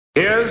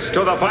Here's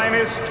to the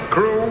finest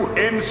crew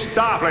in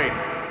Starfleet.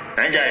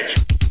 Engage.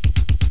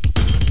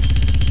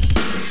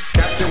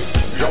 Captain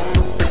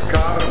Jean-Luc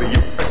Picard of the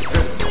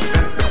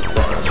USS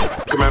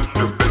Enterprise.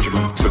 Commander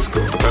Benjamin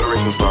Sisko, the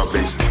Federation Star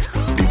Base,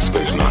 Deep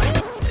Space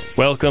Nine.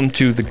 Welcome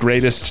to The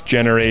Greatest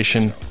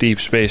Generation,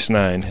 Deep Space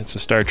Nine. It's a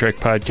Star Trek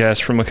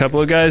podcast from a couple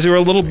of guys who are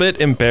a little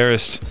bit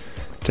embarrassed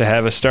to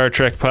have a Star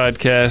Trek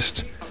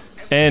podcast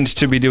and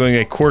to be doing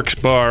a Quark's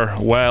bar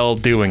while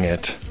doing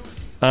it.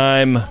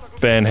 I'm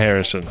Ben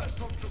Harrison.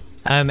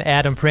 I'm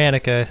Adam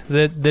Pranica.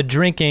 The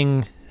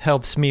drinking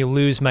helps me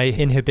lose my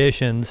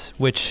inhibitions,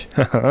 which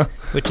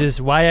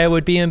is why I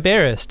would be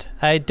embarrassed.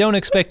 I don't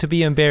expect to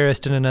be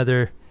embarrassed in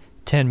another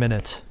 10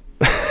 minutes.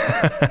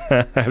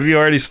 Have you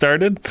already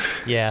started?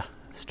 Yeah,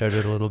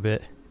 started a little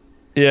bit.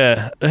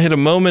 Yeah, I had a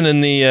moment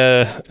in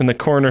the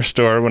corner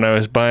store when I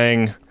was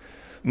buying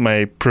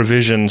my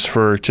provisions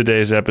for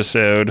today's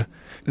episode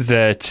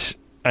that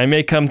I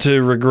may come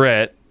to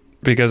regret,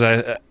 because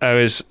I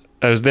was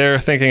there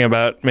thinking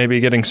about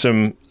maybe getting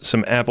some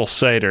apple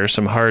cider,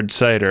 some hard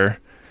cider,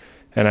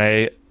 and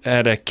I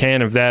had a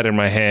can of that in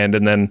my hand,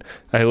 and then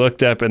I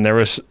looked up and there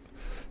was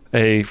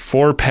a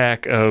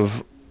 4-pack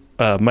of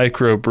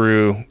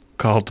microbrew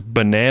called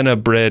Banana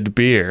Bread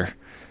Beer,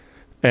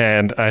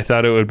 and I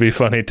thought it would be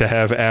funny to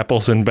have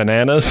apples and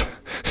bananas,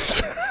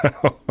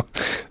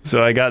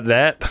 so I got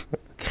that.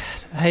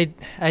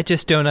 I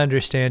just don't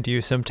understand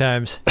you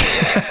sometimes.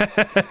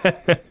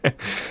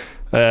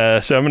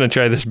 So I'm going to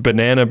try this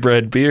banana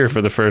bread beer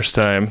for the first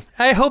time.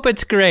 I hope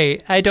it's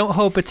great. I don't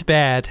hope it's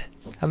bad.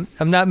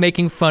 I'm not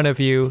making fun of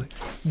you.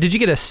 Did you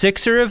get a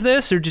 6er of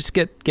this or just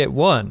get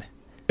one?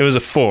 It was a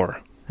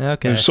 4.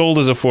 Okay. It was sold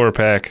as a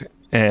 4-pack,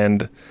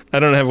 and I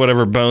don't have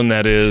whatever bone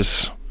that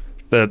is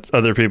that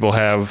other people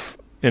have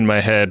in my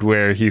head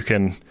where you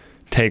can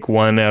take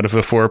one out of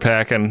a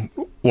 4-pack and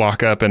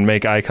walk up and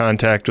make eye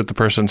contact with the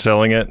person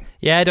selling it.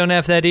 Yeah, I don't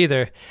have that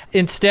either.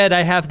 Instead,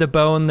 I have the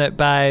bone that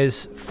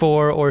buys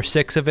 4 or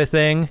 6 of a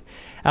thing.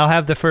 I'll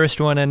have the first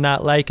one and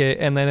not like it,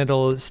 and then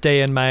it'll stay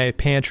in my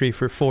pantry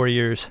for 4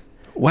 years.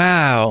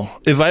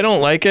 Wow. If I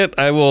don't like it,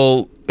 I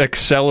will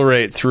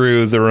accelerate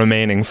through the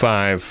remaining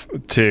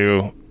 5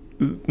 to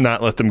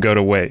not let them go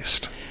to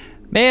waste.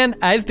 Man,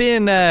 I've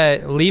been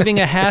leaving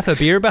a half a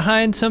beer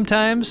behind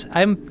sometimes.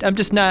 I'm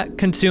just not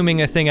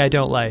consuming a thing I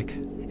don't like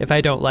if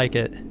I don't like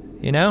it.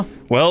 You know?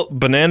 Well,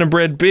 banana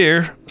bread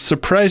beer,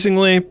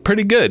 surprisingly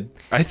pretty good.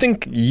 I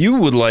think you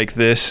would like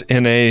this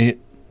in a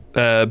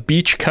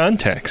beach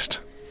context.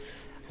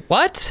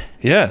 What?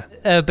 Yeah.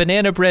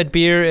 Banana bread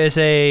beer is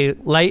a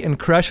light and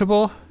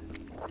crushable?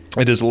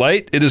 It is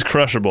light, it is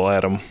crushable,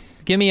 Adam.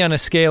 Give me on a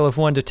scale of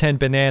 1 to 10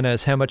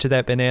 bananas, how much of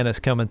that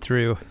banana's coming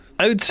through?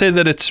 I would say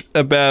that it's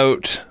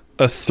about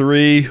a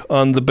 3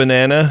 on the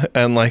banana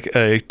and like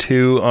a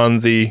 2 on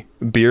the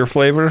beer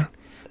flavor.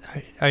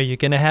 Are you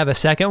going to have a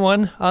second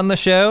one on the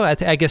show?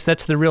 I guess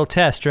that's the real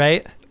test,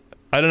 right?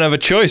 I don't have a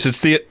choice. It's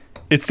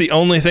the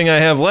only thing I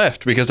have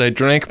left because I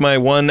drank my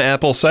 1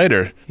 apple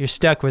cider. You're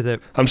stuck with it.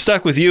 I'm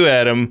stuck with you,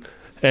 Adam,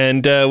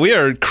 and we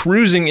are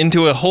cruising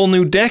into a whole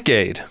new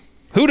decade.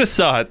 Who'd have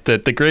thought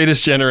that the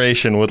Greatest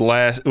Generation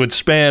would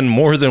span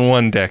more than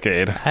 1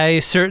 decade?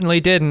 I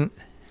certainly didn't.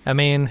 I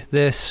mean,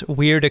 this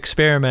weird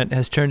experiment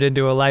has turned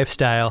into a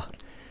lifestyle.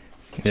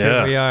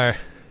 Here we are.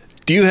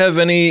 Do you have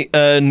any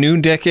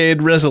new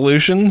decade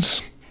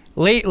resolutions?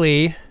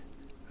 Lately,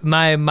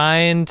 my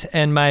mind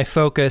and my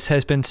focus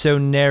has been so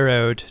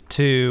narrowed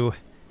to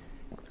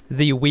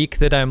the week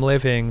that I'm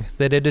living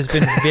that it has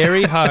been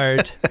very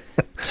hard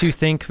to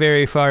think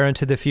very far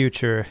into the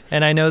future.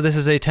 And I know this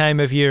is a time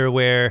of year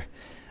where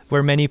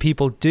many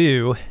people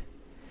do,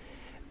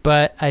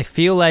 but I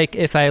feel like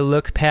if I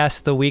look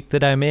past the week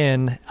that I'm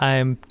in,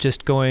 I'm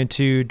just going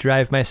to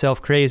drive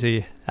myself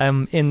crazy.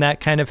 I'm in that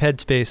kind of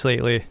headspace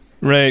lately.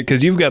 Right,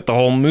 because you've got the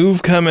whole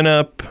move coming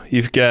up.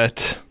 You've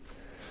got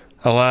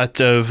a lot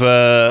of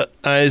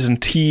I's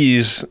and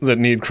T's that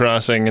need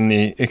crossing in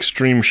the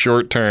extreme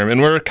short term.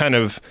 And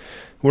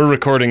we're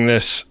recording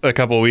this a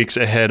couple weeks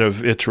ahead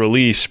of its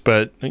release,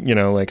 but, you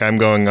know, like I'm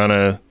going on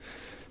a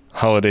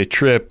holiday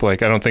trip.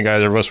 Like I don't think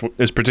either of us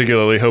is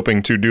particularly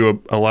hoping to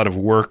do a lot of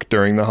work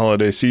during the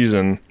holiday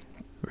season.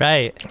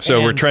 Right.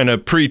 So we're trying to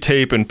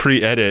pre-tape and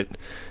pre-edit,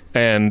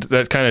 and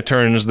that kind of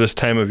turns this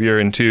time of year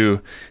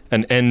into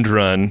an end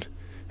run.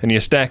 And you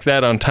stack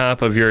that on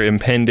top of your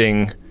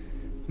impending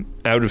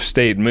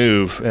out-of-state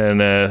move,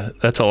 and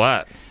that's a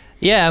lot.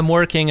 Yeah, I'm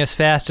working as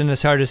fast and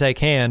as hard as I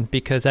can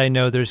because I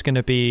know there's going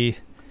to be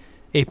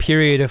a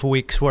period of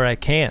weeks where I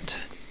can't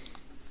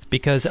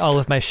because all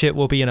of my shit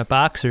will be in a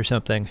box or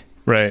something.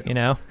 Right. You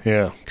know?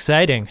 Yeah.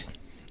 Exciting.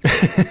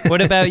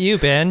 What about you,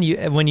 Ben?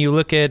 When you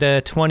look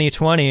at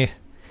 2020,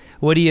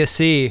 what do you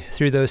see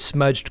through those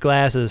smudged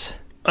glasses?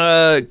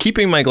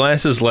 Keeping my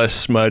glasses less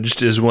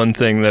smudged is one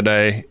thing that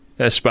I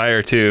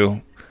aspire to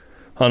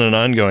on an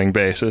ongoing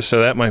basis,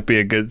 so that might be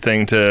a good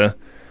thing to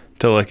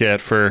look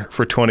at for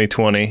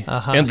 2020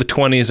 and the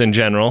 20s in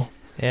general.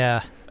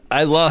 Yeah.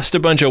 I lost a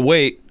bunch of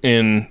weight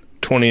in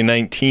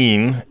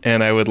 2019,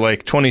 and I would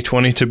like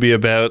 2020 to be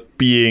about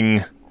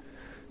being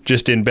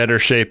just in better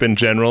shape in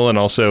general, and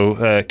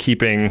also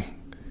keeping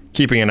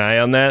an eye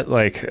on that.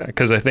 Like,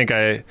 because I think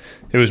it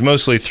was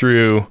mostly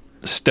through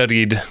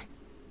studied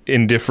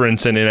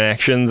indifference and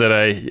inaction that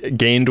I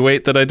gained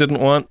weight that I didn't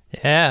want.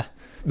 Yeah.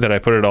 That I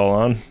put it all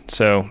on.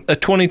 So a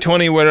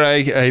 2020 where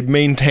I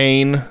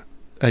maintain,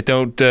 I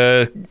don't,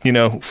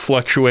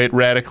 fluctuate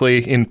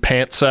radically in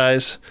pant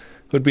size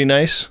would be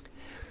nice.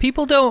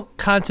 People don't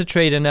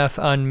concentrate enough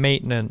on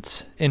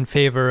maintenance in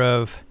favor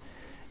of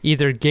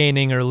either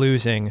gaining or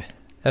losing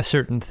a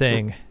certain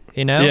thing,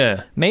 you know?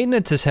 Yeah.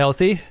 Maintenance is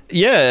healthy.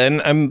 Yeah,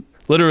 and I'm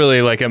literally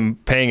I'm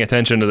paying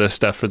attention to this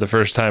stuff for the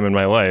first time in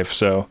my life,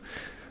 so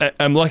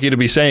I'm lucky to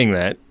be saying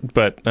that,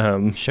 but...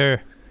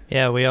 Sure.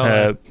 Yeah, we all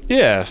are.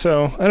 Yeah,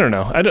 so I don't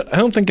know. I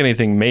don't think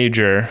anything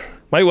major.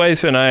 My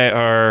wife and I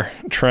are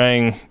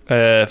trying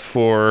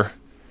for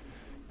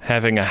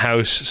having a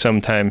house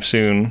sometime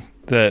soon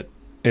that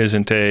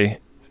isn't a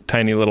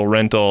tiny little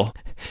rental.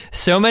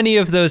 So many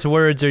of those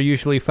words are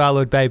usually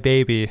followed by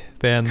baby,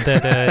 Ben,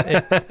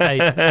 that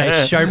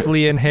I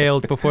sharply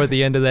inhaled before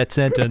the end of that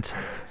sentence.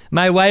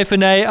 My wife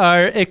and I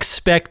are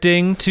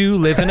expecting to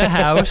live in a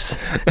house.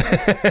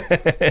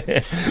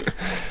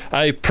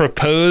 I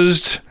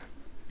proposed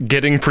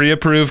getting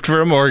pre-approved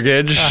for a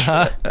mortgage.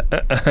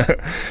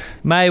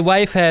 My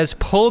wife has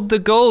pulled the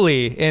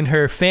goalie in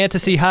her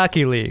fantasy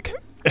hockey league.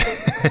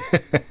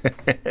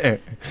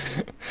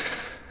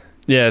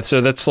 Yeah,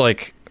 so that's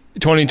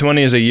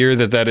 2020 is a year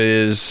that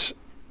is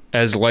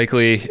as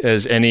likely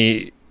as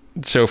any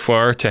so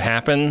far to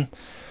happen,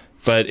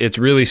 but it's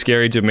really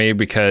scary to me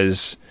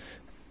because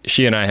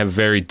she and I have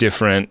very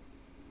different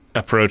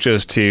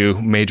approaches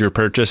to major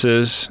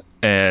purchases,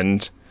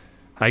 and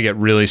I get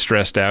really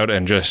stressed out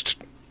and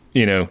just,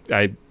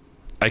 I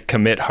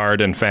commit hard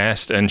and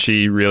fast, and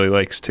she really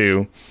likes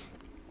to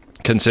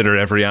consider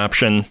every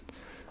option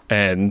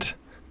and,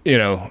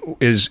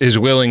 is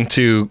willing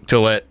to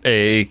let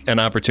an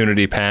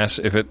opportunity pass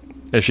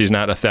if she's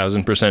not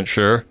 1,000%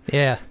 sure.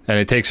 Yeah. And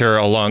it takes her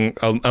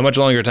a much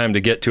longer time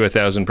to get to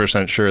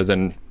 1,000% sure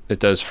than it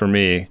does for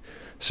me.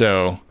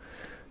 So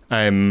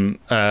I'm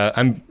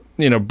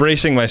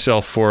bracing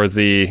myself for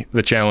the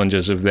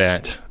challenges of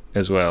that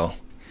as well.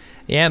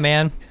 Yeah,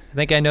 man. I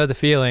think I know the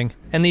feeling.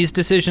 And these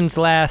decisions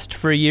last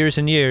for years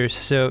and years,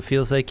 so it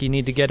feels like you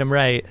need to get them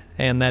right,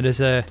 and that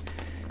is a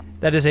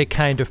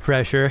kind of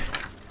pressure.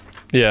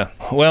 Yeah.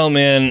 Well,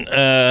 man,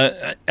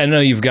 I know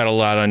you've got a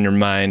lot on your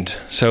mind,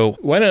 so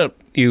why don't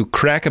you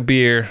crack a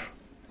beer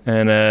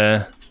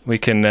and we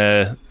can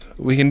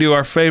do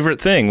our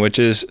favorite thing, which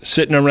is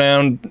sitting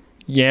around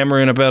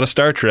yammering about a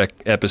Star Trek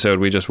episode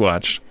we just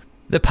watched.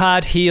 The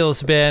pod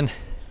heals, Ben.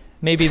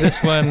 Maybe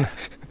this one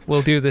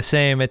will do the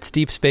same. It's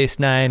Deep Space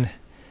Nine,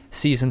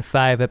 Season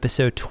 5,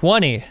 Episode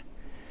 20.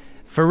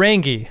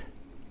 Ferengi.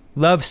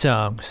 Love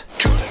songs.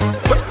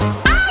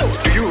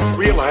 Do you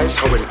realize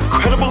how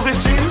incredible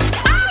this is?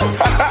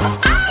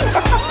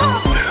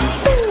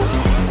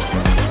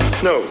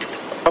 No,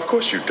 of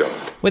course you don't.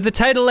 With a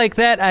title like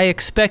that, I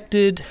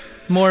expected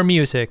more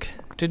music.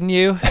 Didn't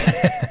you?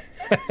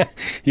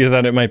 You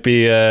thought it might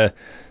be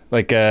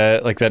like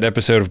that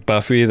episode of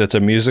Buffy that's a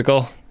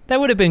musical? That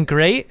would have been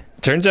great.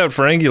 Turns out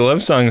Ferengi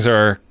love songs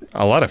are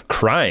a lot of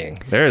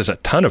crying. There is a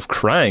ton of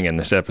crying in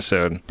this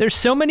episode. There's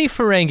so many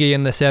Ferengi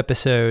in this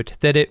episode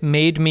that it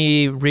made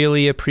me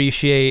really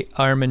appreciate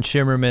Armin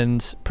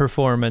Shimmerman's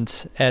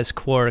performance as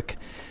Quark.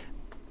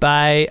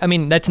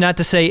 That's not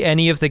to say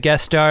any of the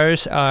guest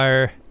stars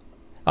are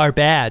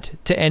bad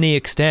to any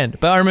extent,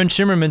 but Armin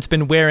Shimmerman's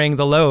been wearing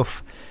the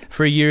loaf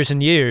for years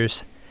and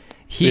years.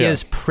 He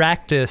has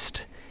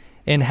practiced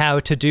in how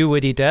to do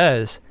what he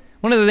does.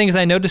 One of the things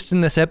I noticed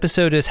in this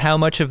episode is how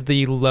much of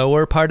the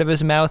lower part of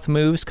his mouth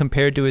moves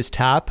compared to his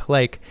top.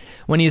 Like,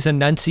 when he's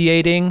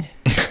enunciating,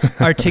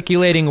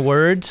 articulating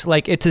words,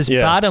 it's his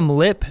bottom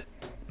lip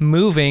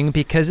moving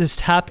because his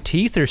top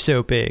teeth are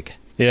so big.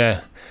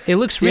 Yeah. It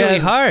looks really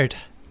hard.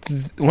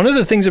 One of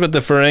the things about the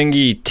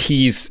Ferengi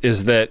teeth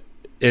is that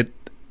it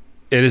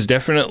is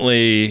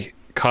definitely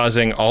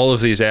causing all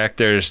of these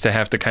actors to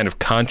have to kind of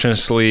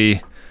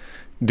consciously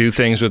do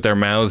things with their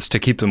mouths to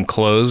keep them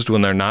closed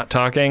when they're not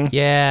talking.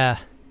 Yeah.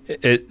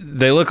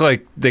 They look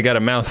like they got a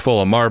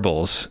mouthful of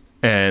marbles,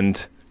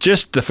 and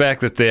just the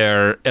fact that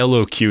they're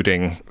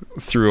elocuting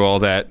through all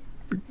that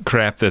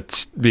crap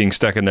that's being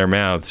stuck in their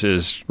mouths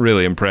is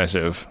really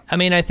impressive.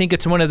 I think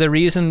it's one of the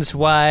reasons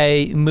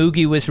why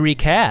Moogie was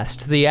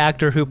recast. The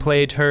actor who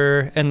played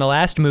her in the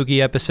last Moogie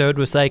episode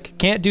was like,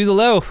 can't do the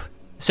loaf.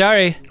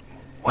 Sorry.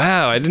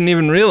 Wow, I didn't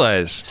even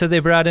realize. So they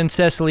brought in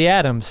Cecily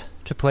Adams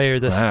to play her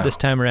this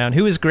time around,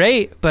 who was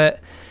great, but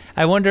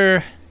I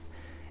wonder,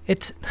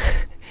 it's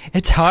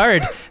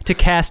hard to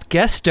cast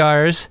guest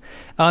stars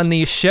on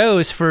these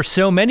shows for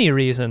so many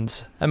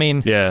reasons.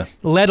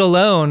 Let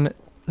alone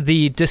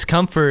the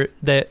discomfort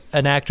that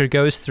an actor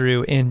goes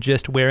through in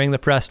just wearing the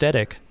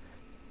prosthetic.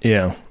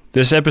 Yeah.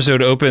 This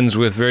episode opens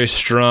with very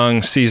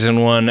strong Season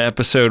 1,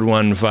 Episode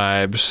 1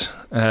 vibes.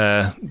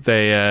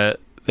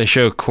 They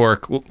show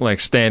Quark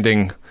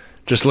standing,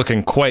 just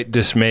looking quite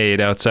dismayed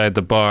outside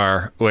the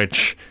bar,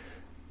 which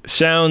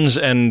sounds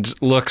and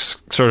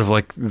looks sort of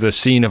like the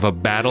scene of a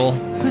battle.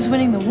 Who's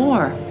winning the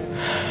war?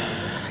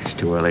 It's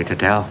too early to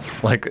tell.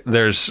 Like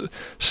there's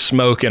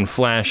smoke and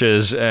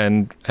flashes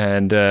and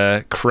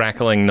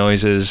crackling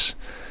noises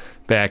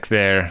back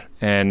there,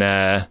 and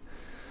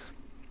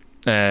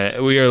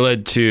we are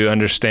led to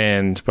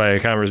understand by a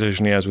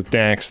conversation he has with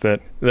Dax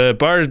that the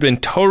bar has been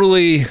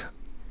totally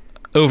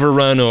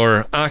overrun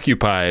or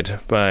occupied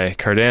by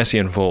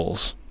Cardassian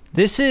foals.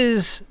 This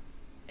is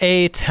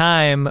a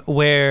time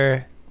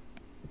where,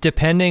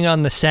 depending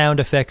on the sound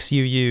effects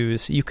you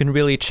use, you can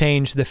really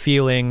change the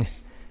feeling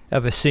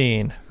of a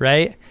scene,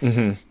 right?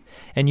 Mm-hmm.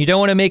 And you don't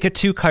want to make it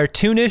too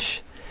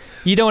cartoonish.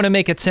 You don't want to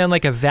make it sound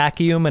like a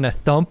vacuum and a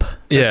thump.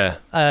 Yeah.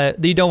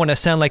 You don't want to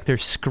sound like they're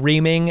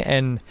screaming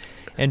and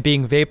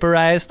being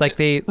vaporized. Like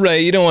they...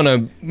 Right, you don't want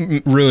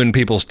to ruin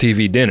people's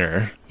TV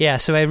dinner. Yeah,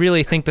 so I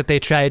really think that they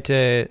tried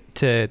to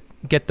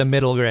get the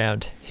middle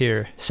ground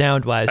here,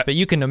 sound-wise. But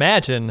you can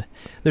imagine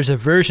there's a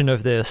version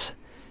of this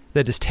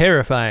that is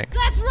terrifying.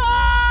 Let's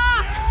rock!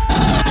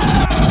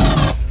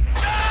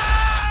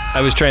 I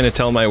was trying to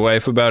tell my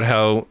wife about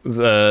how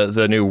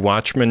the new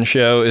Watchmen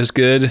show is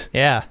good.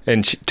 Yeah.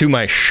 And to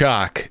my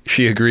shock,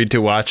 she agreed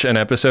to watch an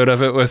episode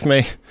of it with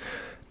me.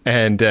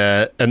 And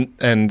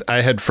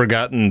I had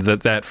forgotten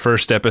that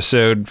first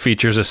episode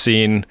features a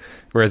scene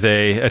where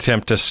they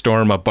attempt to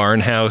storm a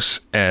barn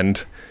house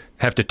and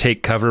have to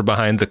take cover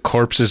behind the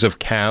corpses of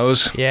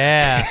cows.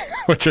 Yeah.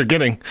 Which are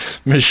getting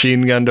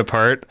machine gunned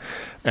apart.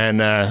 And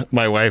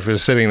my wife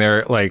was sitting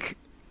there, like,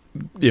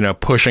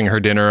 pushing her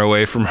dinner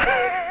away from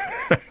her.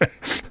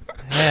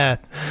 Yeah,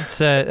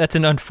 that's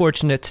an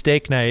unfortunate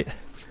steak night.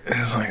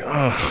 It's like,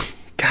 oh,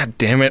 God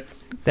damn it.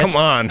 Come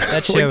on.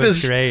 That show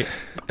is great.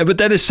 But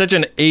that is such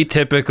an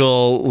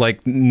atypical,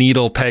 like,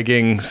 needle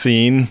pegging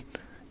scene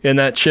in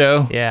that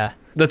show. Yeah.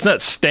 That's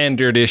not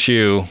standard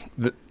issue.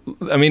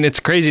 I mean, it's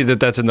crazy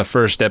that that's in the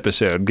first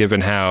episode,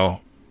 given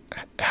how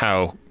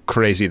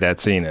crazy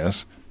that scene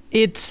is.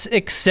 It's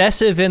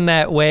excessive in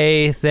that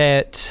way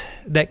that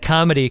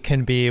comedy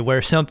can be,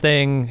 where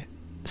something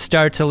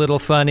starts a little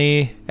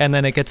funny and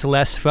then it gets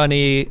less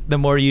funny the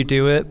more you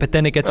do it, but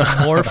then it gets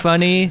more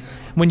funny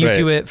when you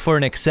do it for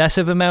an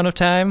excessive amount of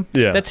time.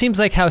 Yeah. That seems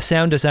like how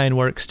sound design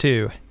works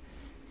too.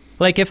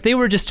 Like if they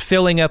were just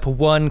filling up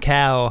one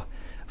cow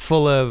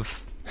full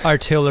of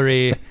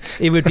artillery,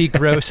 it would be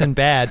gross and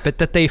bad, but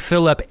that they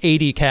fill up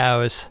 80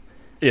 cows,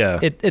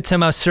 it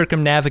somehow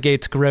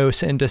circumnavigates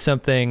gross into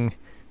something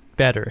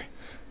better.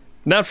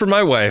 Not for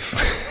my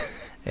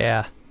wife.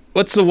 Yeah.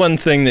 What's the one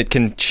thing that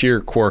can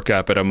cheer Quark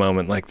up at a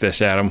moment like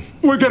this, Adam?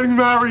 We're getting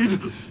married.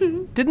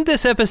 Didn't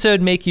this episode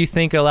make you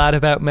think a lot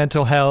about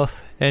mental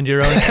health and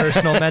your own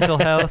personal mental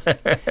health?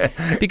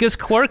 Because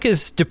Quark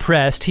is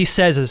depressed. He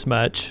says as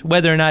much.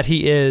 Whether or not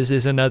he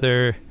is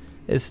another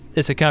is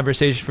a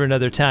conversation for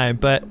another time.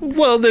 But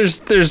well,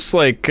 there's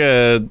like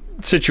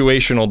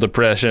situational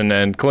depression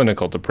and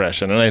clinical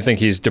depression, and I think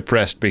he's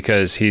depressed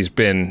because he's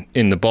been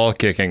in the ball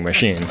kicking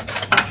machine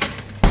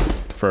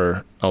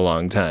for a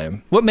long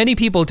time. What many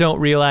people don't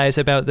realize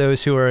about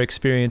those who are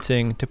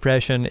experiencing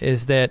depression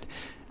is that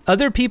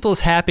other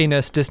people's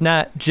happiness does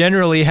not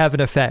generally have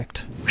an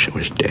effect. Wish I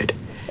was dead.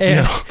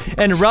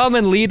 And Ram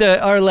and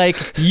Lita are like,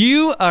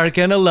 you are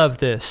gonna love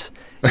this.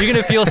 You're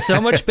gonna feel so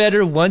much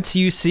better once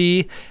you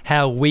see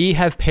how we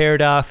have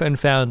paired off and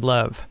found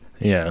love.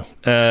 Yeah.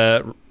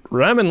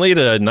 Ram and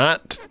Lita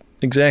not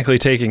exactly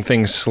taking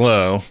things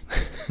slow.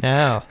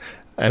 No.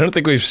 I don't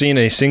think we've seen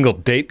a single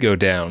date go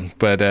down,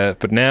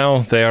 but now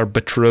they are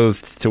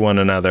betrothed to one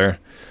another,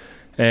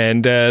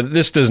 and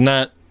this does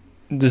not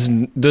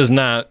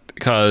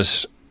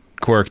cause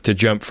Quark to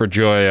jump for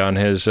joy on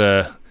his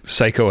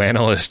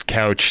psychoanalyst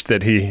couch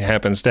that he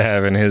happens to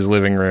have in his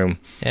living room.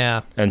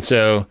 Yeah, and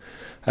so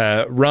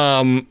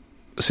Ram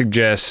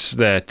suggests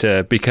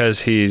that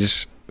because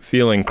he's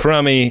feeling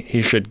crummy,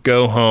 he should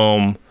go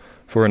home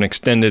for an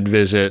extended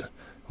visit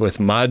with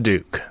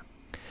Martok.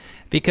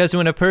 Because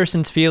when a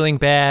person's feeling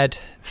bad,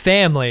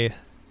 family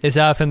is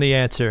often the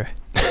answer.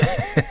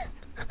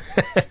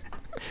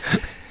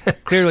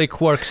 Clearly,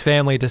 Quark's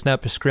family does not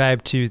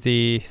prescribe to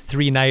the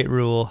 3-night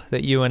rule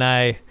that you and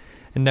I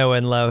know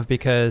and love,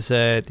 because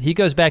he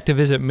goes back to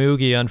visit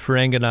Moogie on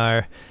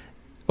Ferenginar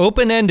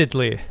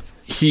open-endedly.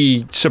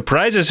 He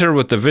surprises her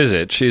with the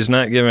visit. She's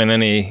not given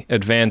any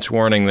advance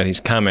warning that he's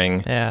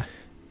coming. Yeah.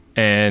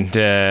 And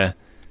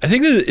I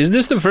think is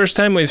this the first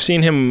time we've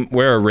seen him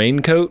wear a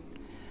raincoat?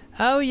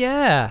 Oh,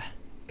 yeah.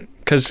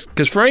 Because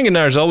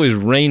Ferenginar is always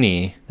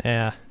rainy.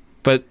 Yeah.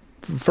 But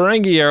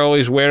Ferengi are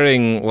always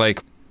wearing,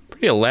 like,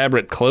 pretty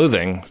elaborate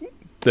clothing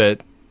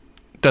that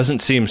doesn't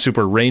seem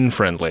super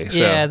rain-friendly. So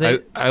yeah,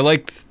 I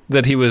liked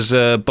that he was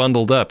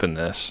bundled up in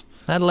this.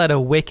 Not a lot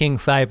of wicking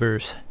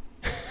fibers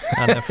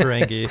on the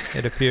Ferengi,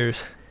 it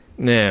appears.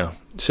 No.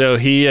 So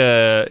he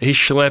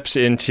schleps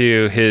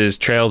into his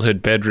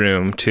childhood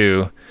bedroom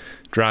to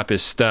drop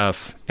his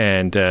stuff,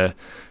 and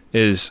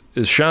is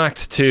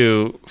shocked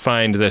to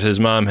find that his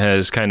mom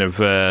has kind of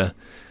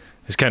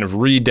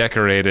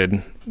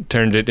redecorated,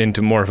 turned it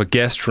into more of a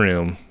guest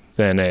room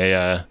than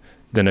a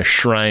than a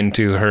shrine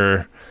to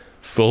her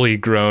fully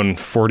grown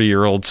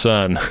 40-year-old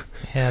son.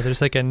 Yeah,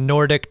 there's like a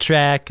Nordic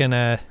track and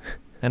a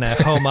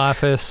home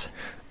office.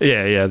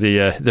 Yeah.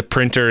 The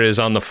printer is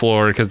on the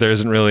floor because there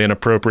isn't really an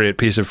appropriate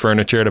piece of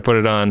furniture to put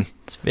it on.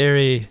 It's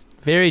very,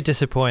 very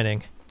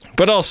disappointing.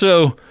 But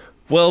also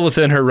well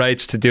within her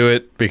rights to do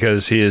it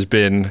because he has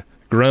been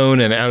grown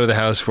and out of the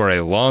house for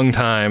a long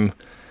time.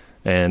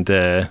 And,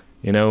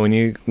 when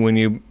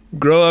you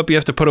grow up, you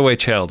have to put away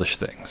childish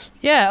things.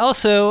 Yeah,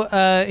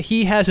 also,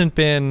 he hasn't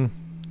been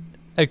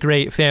a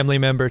great family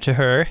member to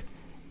her.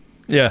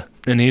 Yeah,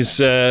 and he's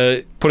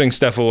putting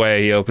stuff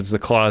away. He opens the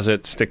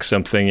closet, sticks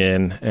something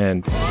in,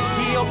 and...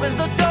 He opens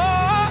the door.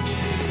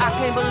 I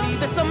can't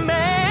believe it's a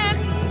man.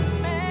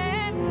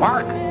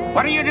 Mark,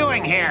 what are you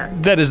doing here?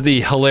 That is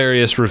the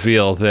hilarious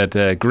reveal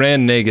that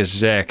Grand Nagus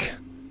Zek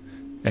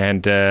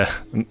and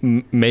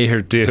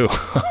Mayor Do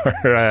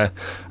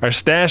are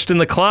stashed in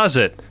the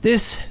closet.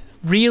 This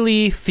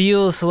really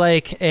feels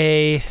like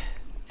a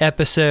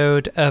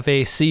episode of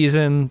a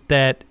season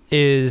that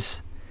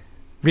is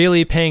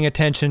really paying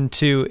attention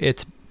to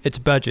its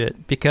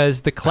budget,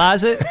 because the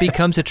closet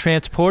becomes a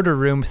transporter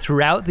room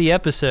throughout the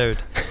episode,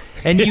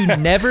 and you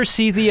never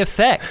see the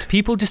effect.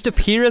 People just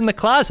appear in the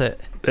closet.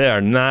 They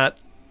are not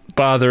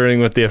bothering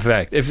with the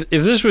effect. If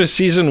this was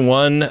season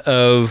 1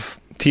 of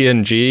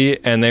TNG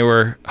and they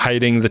were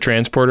hiding the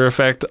transporter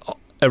effect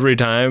every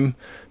time,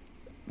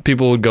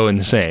 people would go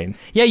insane.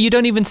 Yeah, you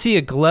don't even see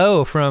a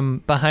glow from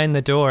behind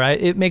the door.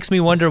 It makes me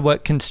wonder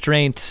what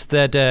constraints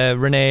that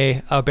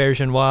Rene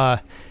Aubergenois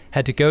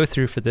had to go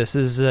through for this.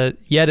 This is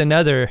yet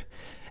another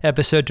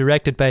episode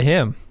directed by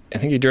him. I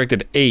think he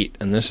directed 8,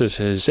 and this is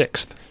his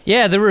 6th.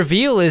 Yeah, the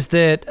reveal is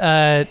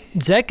that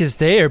Zek is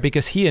there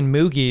because he and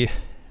Moogie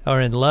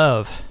are in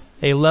love.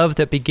 A love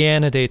that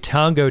began at a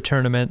tango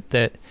tournament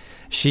that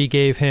she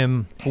gave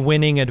him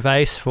winning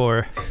advice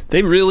for.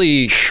 They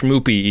really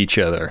schmoopy each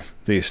other,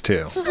 these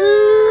two.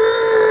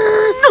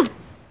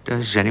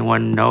 Does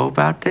anyone know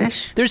about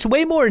this? There's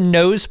way more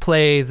nose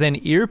play than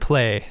ear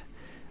play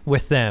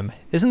with them.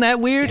 Isn't that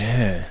weird?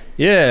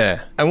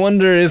 Yeah. I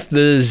wonder if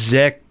the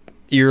Zek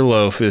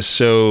earloaf is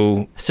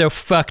so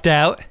fucked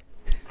out.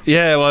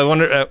 Yeah,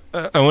 well,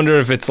 I wonder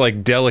if it's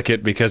like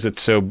delicate because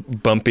it's so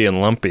bumpy and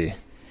lumpy.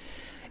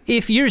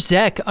 If you're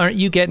Zek, aren't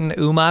you getting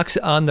umox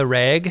on the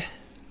rag?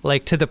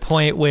 Like to the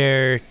point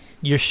where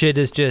your shit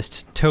is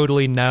just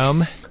totally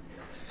numb?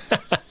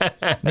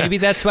 Maybe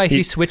that's why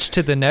he switched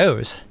to the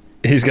nose.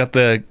 He's got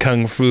the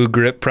kung fu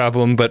grip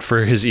problem, but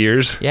for his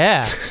ears.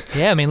 Yeah,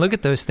 I mean, look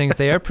at those things.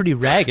 They are pretty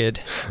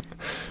ragged.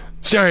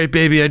 Sorry,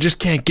 baby, I just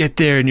can't get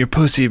there in your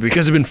pussy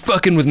because I've been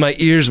fucking with my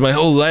ears my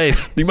whole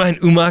life. Do you mind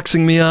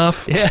umoxing me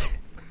off? Yeah.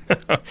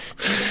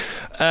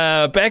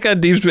 Back on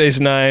Deep Space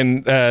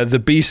Nine,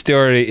 the B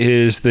story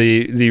is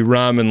the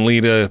Rom and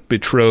Lita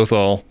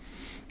betrothal.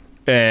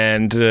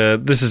 And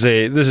this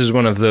is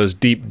one of those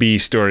deep B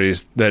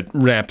stories that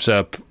wraps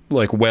up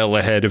like well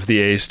ahead of the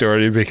A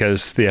story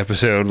because the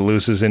episode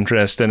loses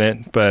interest in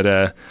it.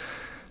 But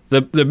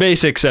the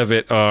basics of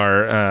it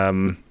are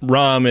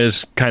Rom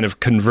is kind of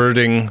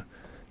converting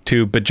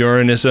to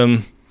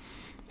Bajoranism.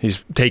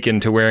 He's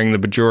taken to wearing the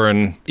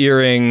Bajoran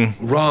earring.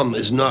 Rom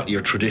is not your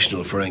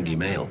traditional Ferengi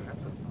male.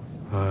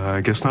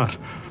 I guess not.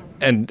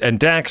 And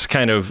Dax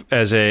kind of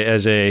as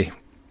an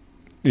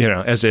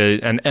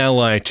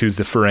ally to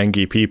the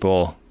Ferengi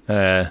people,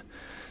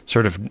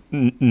 sort of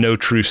no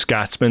true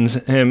Scotsman's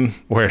him,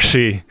 where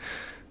she's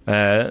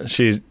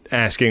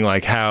asking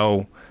like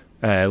how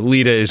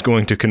Lita is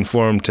going to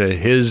conform to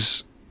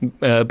his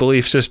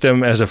belief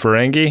system as a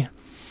Ferengi,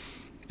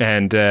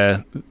 and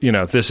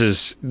this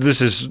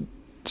is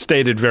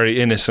stated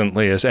very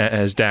innocently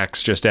as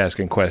Dax just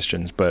asking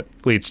questions, but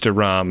leads to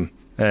Rom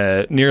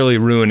nearly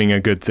ruining a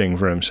good thing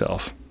for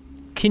himself.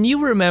 Can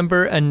you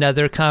remember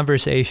another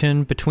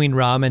conversation between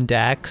Rom and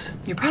Dax?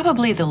 You're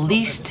probably the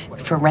least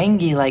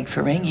Ferengi-like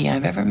Ferengi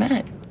I've ever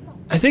met.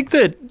 I think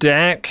that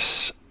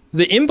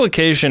the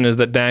implication is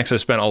that Dax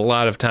has spent a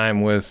lot of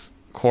time with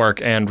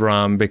Quark and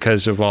Rom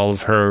because of all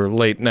of her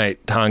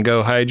late-night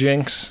tango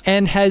hijinks.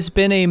 And has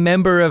been a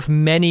member of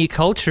many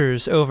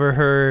cultures over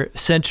her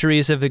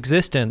centuries of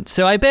existence.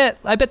 So I bet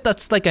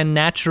that's like a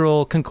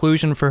natural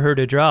conclusion for her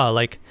to draw,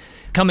 like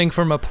coming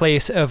from a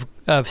place of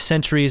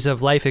centuries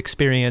of life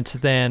experience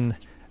than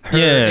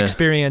her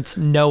experience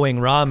knowing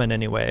Rom in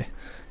any way.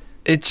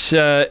 It's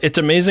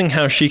amazing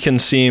how she can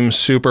seem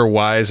super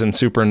wise and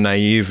super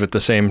naive at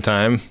the same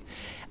time.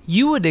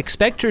 You would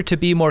expect her to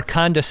be more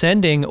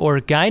condescending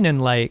or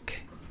Guinan-like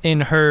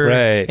in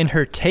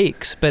her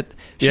takes, but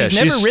she's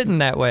never written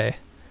that way.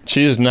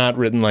 She is not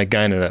written like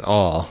Guinan at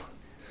all.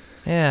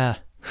 Yeah.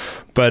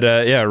 But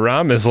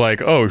Rom is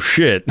like, oh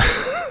shit.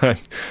 I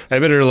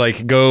better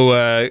like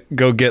go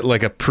get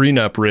like a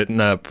prenup written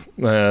up.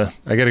 I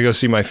got to go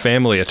see my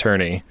family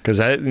attorney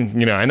because I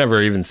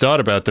never even thought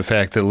about the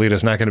fact that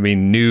Lita's not going to be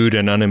nude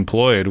and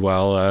unemployed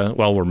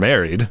while we're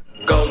married.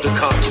 Golden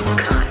cut.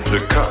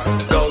 The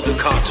cut. Golden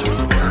cut.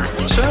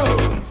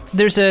 So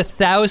there's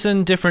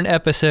 1,000 different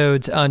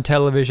episodes on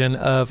television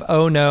of,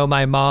 oh no,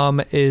 my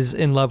mom is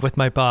in love with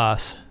my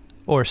boss,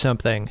 or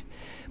something.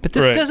 But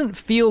this doesn't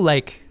feel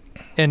like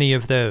any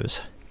of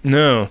those.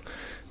 No.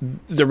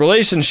 The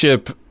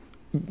relationship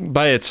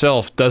by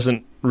itself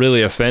doesn't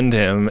really offend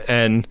him,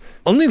 and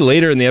only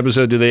later in the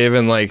episode do they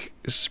even like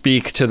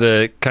speak to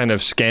the kind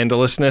of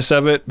scandalousness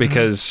of it,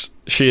 because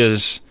she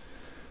is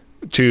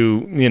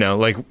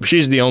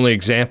she's the only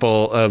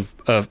example of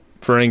a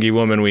Ferengi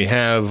woman we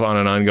have on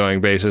an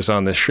ongoing basis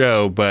on this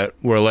show, but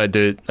we're led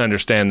to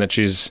understand that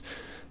she's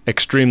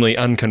extremely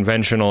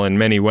unconventional in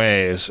many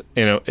ways,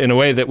 in a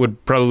way that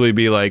would probably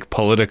be like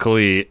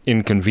politically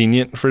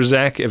inconvenient for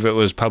Zek if it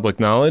was public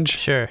knowledge.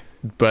 Sure.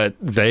 But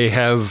they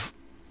have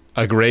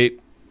a great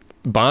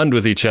bond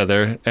with each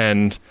other,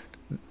 and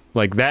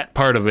like that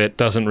part of it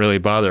doesn't really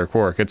bother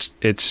Quark.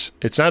 It's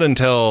not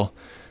until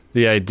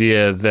the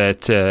idea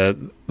that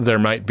there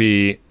might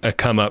be a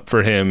come up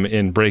for him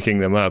in breaking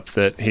them up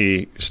that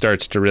he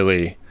starts to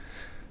really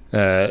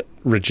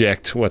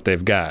reject what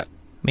they've got.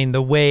 I mean,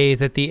 the way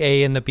that the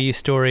A and the B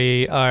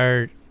story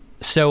are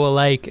so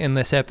alike in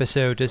this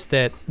episode is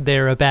that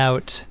they're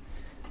about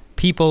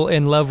people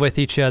in love with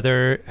each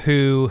other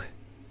who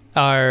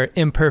are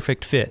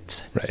imperfect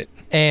fits. Right.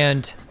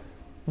 And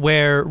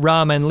where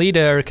Ram and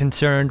Lita are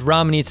concerned,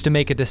 Ram needs to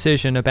make a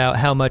decision about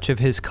how much of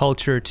his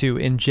culture to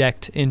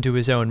inject into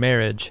his own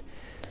marriage.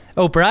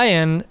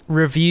 O'Brien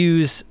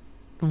reviews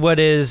what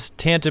is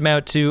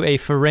tantamount to a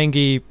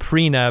Ferengi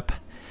prenup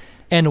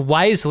and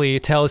wisely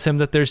tells him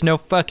that there's no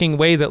fucking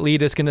way that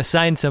Lita's going to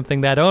sign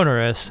something that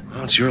onerous.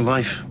 Well, it's your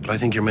life, but I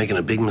think you're making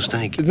a big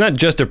mistake. It's not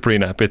just a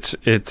prenup.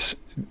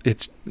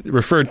 It's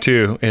referred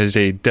to as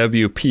a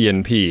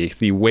WP&P,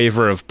 the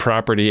waiver of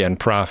property and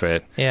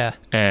profit. Yeah.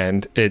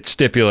 And it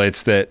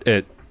stipulates that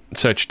at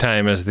such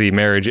time as the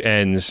marriage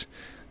ends,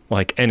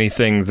 like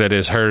anything that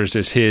is hers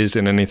is his,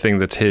 and anything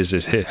that's his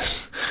is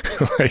his.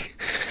 Like,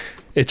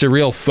 it's a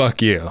real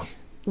fuck you.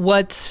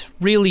 What's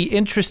really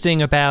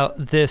interesting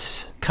about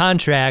this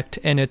contract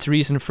and its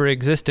reason for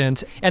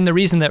existence, and the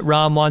reason that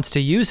Ram wants to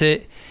use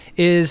it,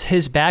 is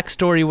his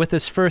backstory with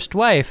his first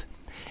wife.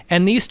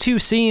 And these two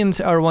scenes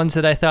are ones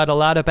that I thought a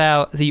lot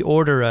about the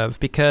order of,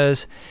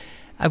 because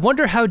I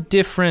wonder how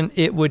different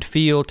it would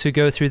feel to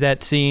go through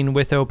that scene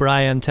with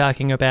O'Brien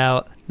talking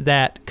about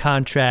that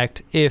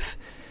contract if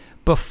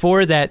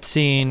before that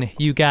scene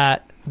you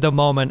got the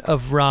moment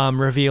of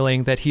Ram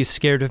revealing that he's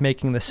scared of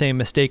making the same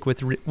mistake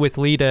with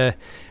Lita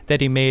that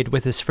he made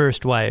with his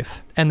first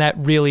wife, and that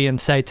really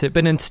incites it.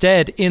 But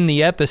instead, in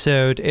the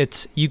episode,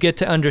 it's you get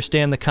to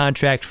understand the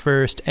contract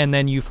first, and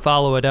then you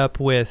follow it up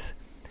with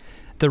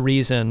the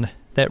reason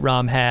that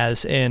Ram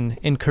has in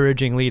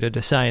encouraging Lita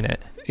to sign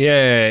it.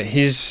 Yeah,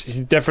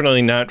 he's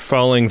definitely not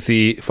following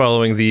the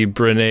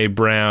Brené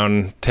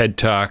Brown TED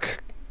Talk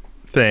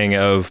thing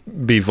of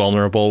be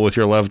vulnerable with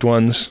your loved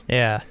ones.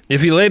 Yeah.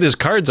 If he laid his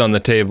cards on the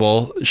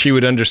table, she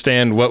would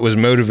understand what was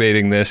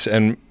motivating this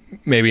and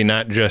maybe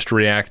not just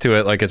react to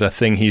it like it's a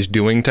thing he's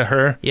doing to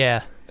her.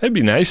 Yeah. That'd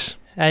be nice.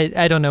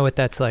 I don't know what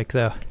that's like,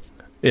 though.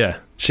 Yeah.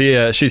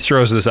 She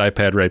throws this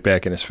iPad right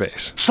back in his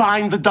face.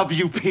 Sign the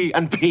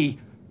WP&P.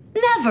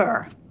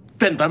 Never.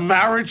 Then the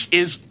marriage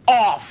is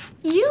off.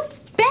 You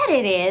bet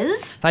it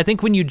is. I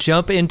think when you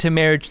jump into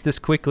marriage this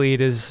quickly, it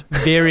is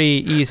very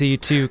easy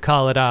to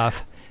call it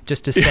off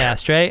just as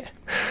fast, right?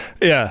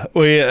 Yeah,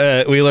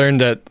 we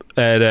learned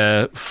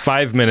at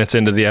 5 minutes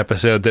into the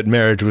episode that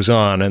marriage was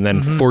on, and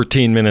then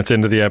 14 minutes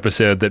into the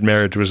episode that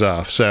marriage was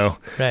off. So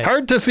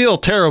hard to feel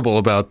terrible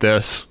about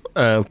this,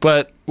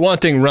 but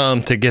wanting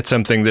Ram to get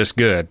something this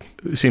good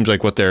seems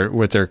like what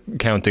they're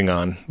counting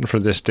on for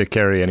this to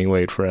carry any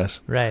weight for us.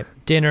 Right.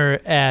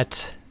 Dinner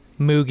at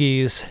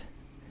Moogie's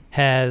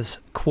has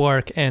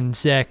Quark and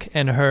Zek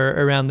and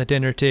her around the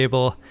dinner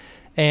table,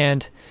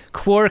 and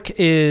Quark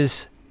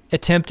is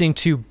attempting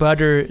to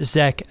butter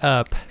Zek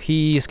up.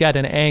 He's got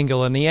an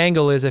angle, and the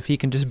angle is if he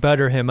can just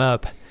butter him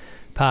up,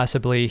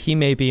 possibly, he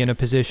may be in a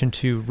position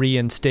to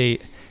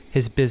reinstate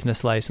his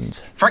business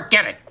license.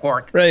 Forget it,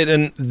 Quark. Right,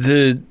 and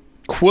the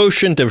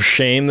quotient of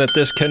shame that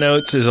this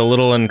connotes is a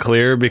little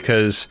unclear,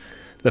 because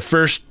the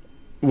first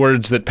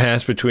words that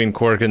pass between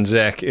Quark and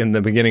Zek in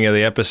the beginning of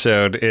the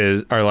episode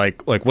are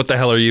like what the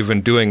hell are you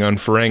even doing on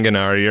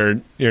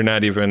Ferenginar? You're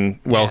not even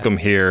welcome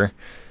here.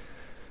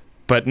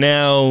 But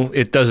now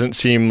it doesn't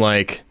seem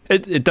like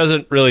it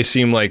doesn't really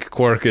seem like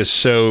Quark is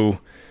so.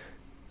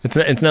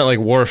 It's not like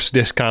Worf's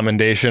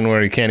discommendation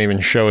where he can't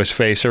even show his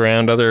face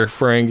around other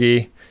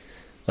Ferengi.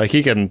 Like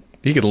he could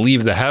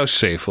leave the house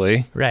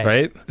safely,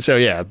 right? So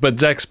yeah, but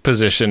Zek's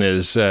position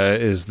is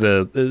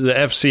the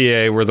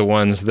FCA were the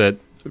ones that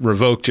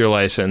revoked your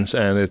license,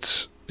 and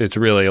it's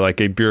really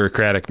like a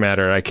bureaucratic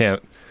matter. I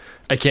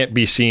can't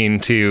be seen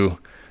to,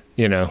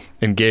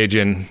 engage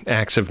in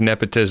acts of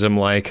nepotism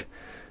like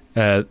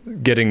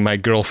getting my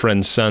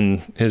girlfriend's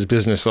son his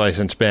business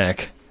license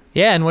back.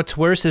 Yeah, and what's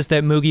worse is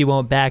that Moogie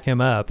won't back him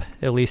up,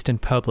 at least in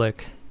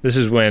public. This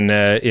is when,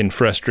 in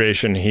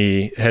frustration,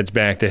 he heads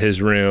back to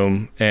his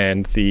room,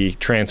 and the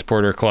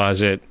transporter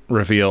closet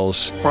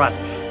reveals... What?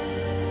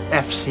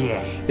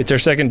 FCA. It's our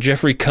second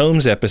Jeffrey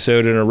Combs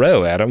episode in a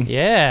row, Adam.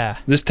 Yeah.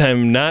 This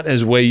time not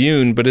as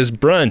Wei-Yun, but as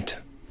Brunt.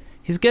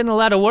 He's getting a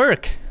lot of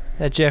work,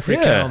 that Jeffrey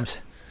Combs.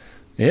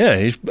 Yeah,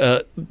 he's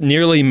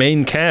nearly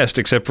main cast,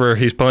 except for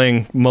he's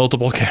playing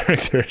multiple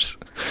characters.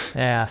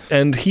 Yeah.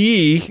 And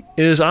he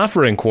is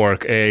offering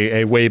Quark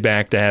a way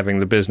back to having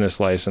the business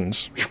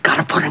license. You've got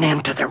to put an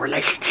end to their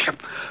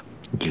relationship.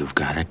 You've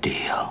got a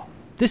deal.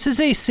 This is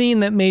a scene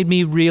that made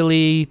me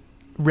really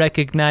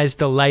recognize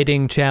the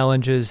lighting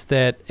challenges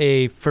that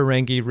a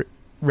Ferengi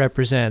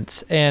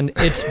represents. And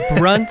it's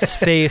Brunt's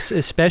face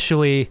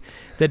especially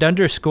that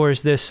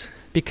underscores this,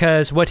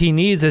 because what he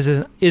needs is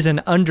an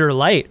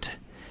underlight.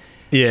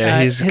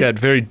 Yeah, he's got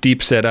very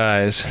deep-set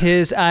eyes.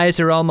 His eyes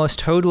are almost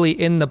totally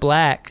in the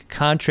black,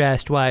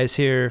 contrast-wise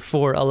here,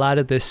 for a lot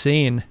of this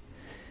scene.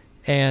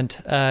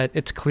 And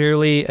it's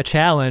clearly a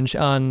challenge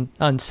on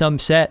some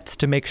sets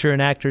to make sure an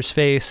actor's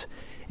face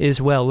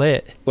is well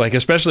lit. Like,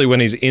 especially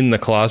when he's in the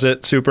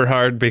closet super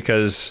hard,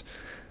 because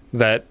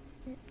that,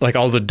 like,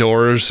 all the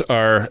doors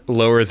are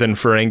lower than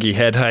Ferengi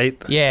head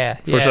height. Yeah.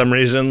 For some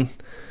reason.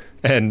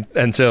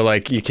 And so,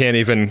 like, you can't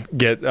even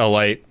get a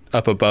light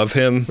up above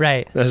him,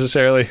 right?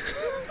 Necessarily.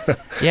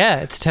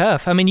 Yeah, it's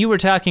tough. I mean, you were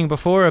talking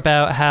before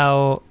about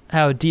how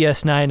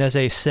DS9 as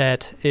a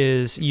set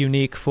is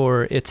unique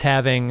for its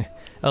having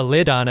a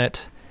lid on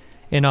it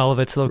in all of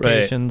its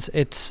locations.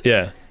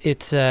 Right.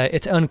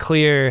 It's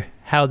unclear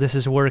how this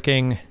is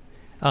working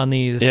on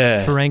these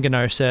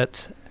Ferenginar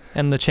sets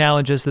and the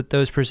challenges that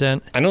those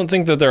present. I don't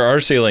think that there are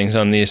ceilings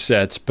on these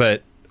sets,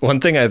 but one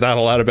thing I thought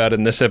a lot about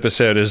in this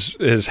episode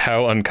is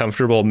how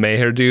uncomfortable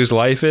Mayherdu's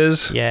life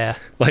is. Yeah.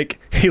 Like,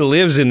 he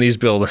lives in these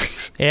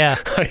buildings. Yeah.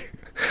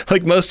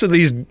 Like most of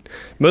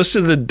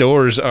the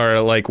doors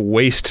are like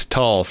waist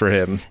tall for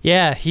him.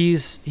 Yeah,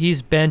 he's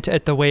bent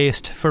at the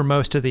waist for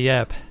most of the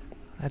ep.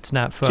 That's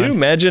not fun. Can you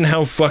imagine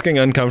how fucking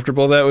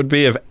uncomfortable that would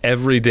be if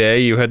every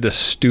day you had to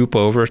stoop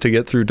over to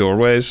get through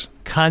doorways?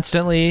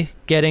 Constantly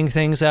getting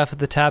things off of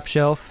the top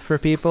shelf for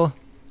people?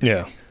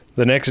 Yeah.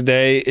 The next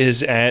day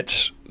is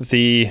at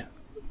the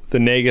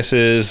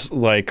Negus's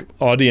like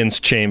audience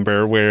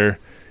chamber where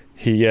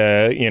he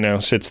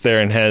sits there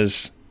and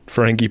has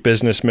Ferengi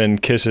businessmen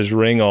kiss his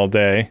ring all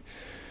day,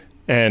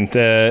 and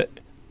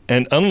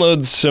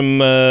unloads some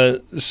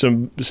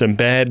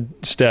bad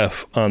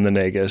stuff on the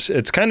Negus.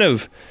 It's kind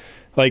of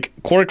like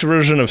Quark's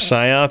version of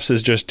PsyOps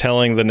is just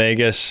telling the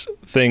Negus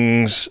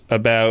things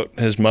about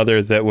his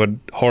mother that would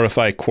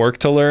horrify Quark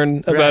to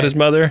learn about his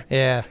mother.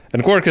 Yeah.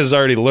 And Quark has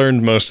already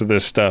learned most of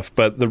this stuff,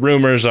 but the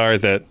rumors are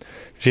that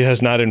she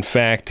has not in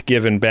fact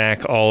given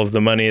back all of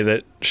the money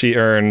that she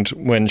earned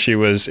when she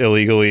was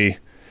illegally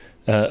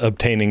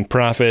obtaining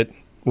profit,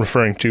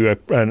 referring to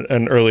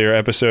an earlier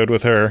episode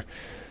with her,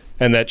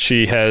 and that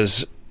she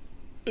has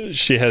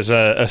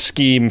a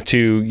scheme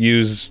to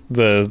use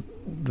the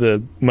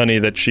money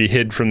that she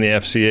hid from the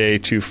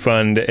FCA to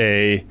fund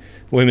a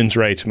women's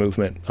rights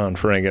movement on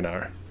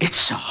Ferenginar.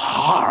 It's a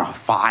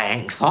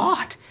horrifying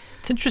thought.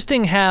 It's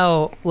interesting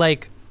how,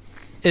 like,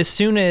 as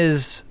soon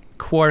as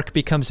Quark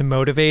becomes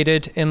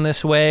motivated in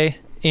this way,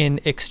 in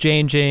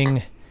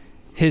exchanging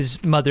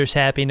his mother's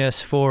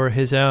happiness for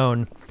his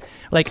own,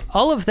 like,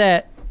 all of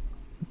that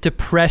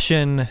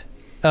depression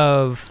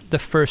of the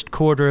first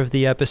quarter of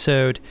the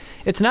episode,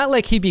 it's not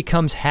like he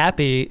becomes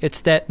happy.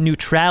 It's that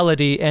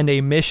neutrality and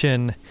a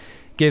mission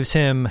gives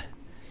him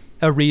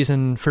a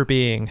reason for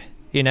being,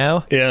 you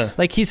know? Yeah.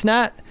 Like,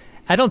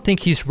 I don't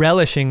think he's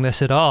relishing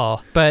this at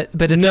all, but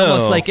it's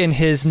almost like in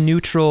his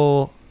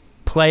neutral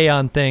play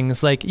on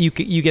things, like you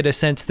get a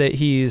sense that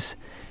he's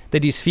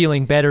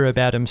feeling better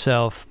about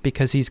himself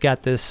because he's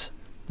got this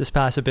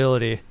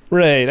possibility.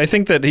 Right. I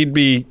think that he'd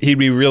be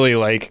really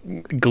like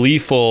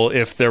gleeful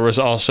if there was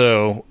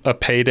also a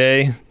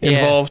payday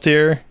involved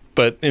here,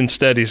 but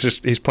instead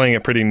he's playing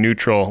it pretty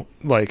neutral,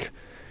 like,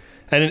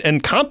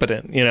 and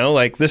competent, you know,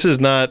 like this is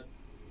not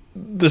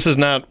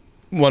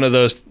one of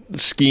those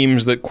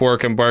schemes that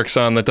Quark embarks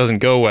on that doesn't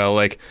go well.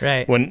 Like,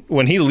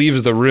 when he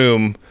leaves the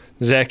room,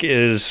 Zek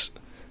is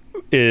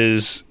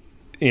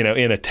in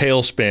a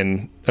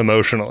tailspin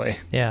emotionally.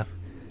 Yeah.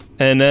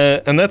 And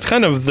that's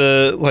kind of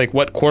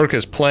what Quark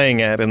is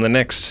playing at in the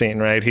next scene,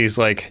 right? He's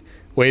like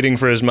waiting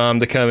for his mom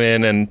to come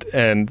in,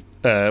 and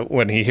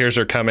when he hears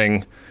her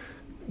coming,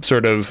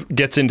 sort of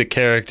gets into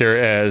character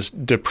as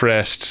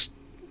depressed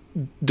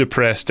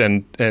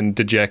and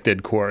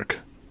dejected Quark.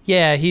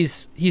 Yeah,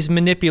 he's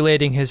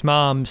manipulating his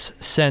mom's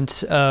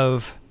sense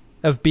of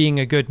being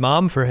a good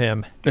mom for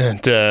him.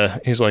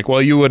 And he's like,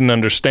 well, you wouldn't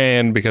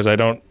understand because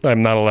I'm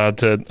not allowed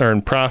to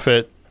earn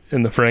profit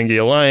in the Ferengi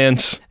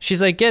Alliance.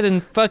 She's like, get in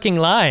fucking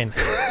line.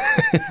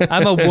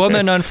 I'm a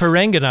woman on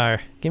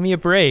Ferenginar. Give me a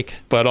break.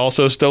 But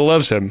also still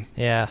loves him.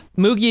 Yeah.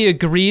 Moogie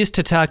agrees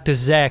to talk to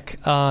Zek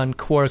on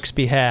Quark's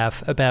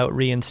behalf about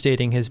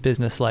reinstating his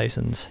business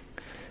license.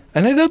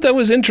 And I thought that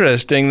was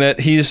interesting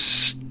that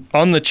he's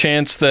on the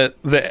chance that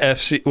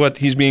what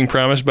he's being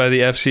promised by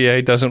the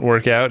FCA doesn't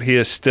work out. He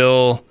is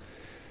still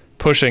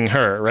pushing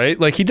her, right?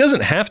 Like, he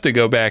doesn't have to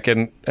go back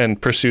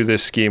and pursue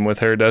this scheme with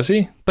her, does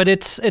he? But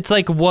it's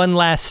like one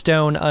last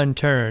stone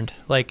unturned.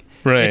 Like,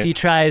 if he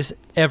tries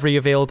every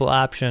available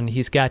option,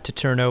 he's got to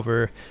turn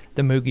over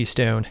the Moogie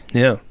Stone.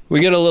 Yeah. We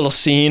get a little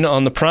scene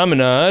on the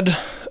promenade.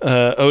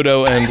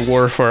 Odo and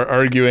Worf are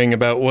arguing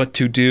about what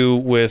to do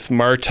with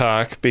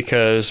Martok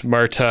because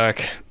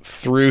Martok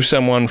threw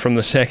someone from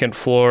the second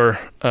floor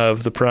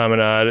of the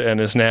promenade and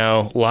is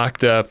now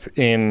locked up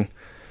in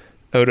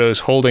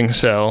Odo's holding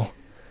cell.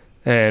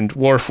 And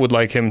Worf would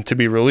like him to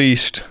be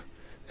released,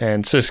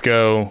 and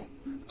Sisko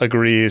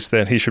agrees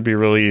that he should be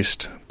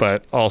released,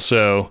 but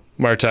also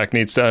Martok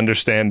needs to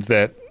understand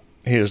that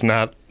he's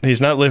not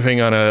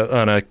living on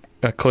a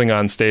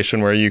Klingon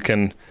station where you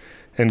can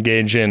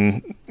engage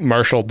in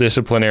martial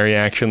disciplinary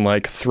action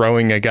like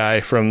throwing a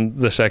guy from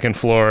the second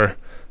floor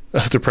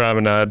of the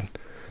promenade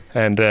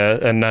and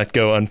not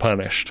go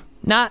unpunished.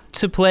 Not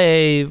to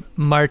play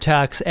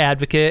Martok's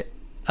advocate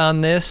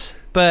on this,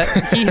 but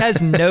he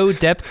has no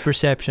depth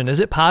perception. Is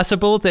it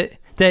possible that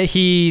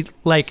he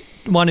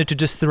wanted to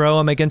just throw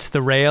him against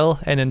the rail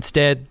and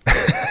instead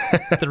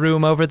threw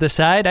him over the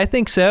side? I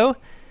think so.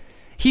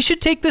 He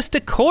should take this to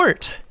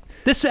court.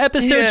 This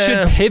episode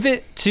should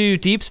pivot to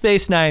Deep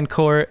Space Nine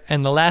court,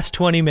 and the last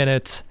 20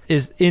 minutes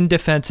is in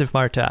defense of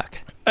Martok.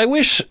 I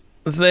wish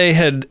they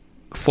had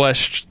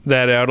fleshed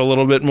that out a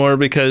little bit more,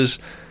 because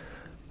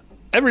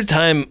every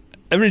time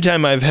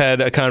I've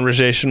had a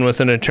conversation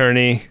with an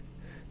attorney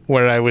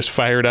where I was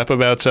fired up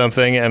about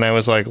something and I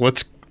was like,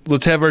 let's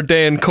have our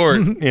day in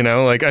court,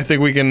 I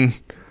think we can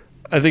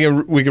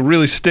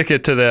really stick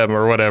it to them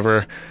or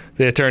whatever.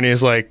 The attorney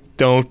is like,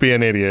 don't be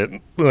an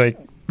idiot.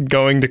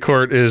 Going to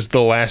court is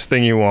the last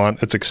thing you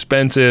want. It's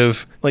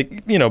expensive.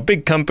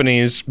 Big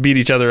companies beat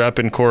each other up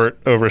in court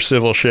over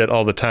civil shit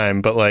all the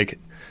time, but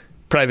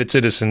private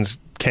citizens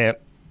can't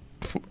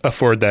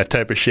afford that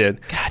type of shit.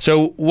 God.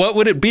 So what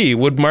would it be?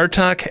 Would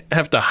Martok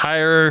have to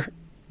hire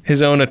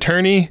his own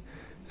attorney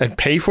and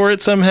pay for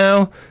it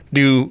somehow?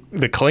 Do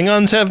the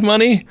Klingons have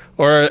money?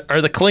 Or are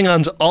the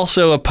Klingons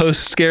also a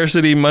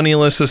post-scarcity,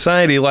 moneyless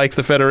society like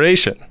the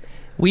Federation?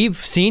 We've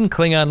seen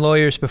Klingon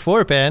lawyers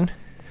before, Ben.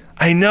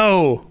 I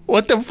know.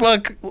 What the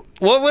fuck?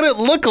 What would it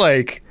look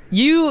like?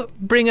 You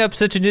bring up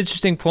such an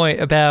interesting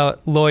point about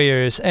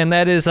lawyers, and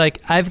that is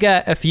I've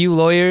got a few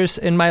lawyers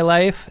in my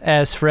life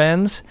as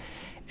friends,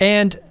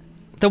 and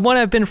the one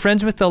I've been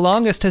friends with the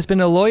longest has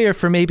been a lawyer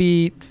for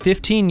maybe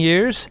 15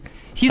 years.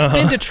 He's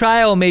been to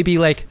trial maybe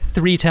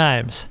 3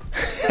 times.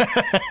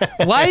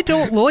 Why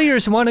don't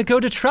lawyers want to go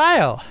to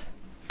trial?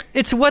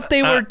 It's what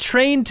they were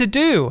trained to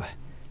do.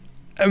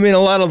 I mean, a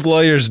lot of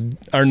lawyers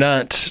are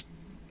not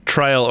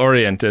trial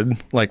oriented.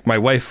 Like my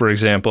wife, for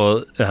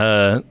example,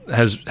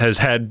 has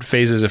had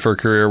phases of her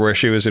career where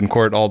she was in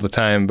court all the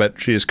time, but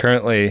she is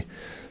currently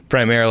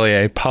primarily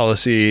a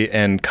policy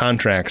and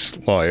contracts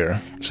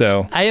lawyer.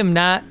 So I'm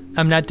not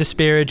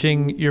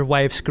disparaging your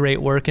wife's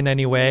great work in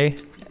any way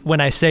when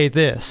I say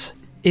this.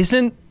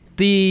 Isn't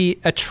the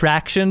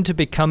attraction to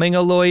becoming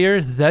a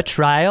lawyer the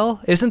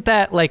trial? Isn't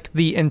that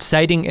the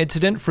inciting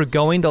incident for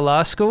going to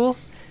law school?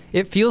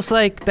 It feels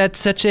like that's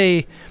such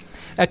a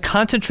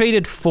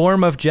concentrated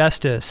form of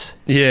justice.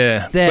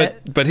 Yeah,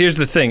 but here's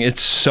the thing.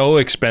 It's so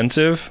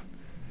expensive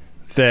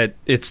that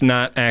it's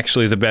not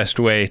actually the best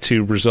way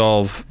to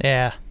resolve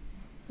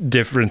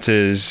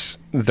differences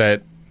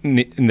that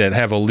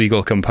have a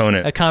legal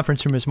component. A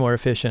conference room is more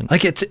efficient.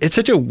 It's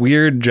such a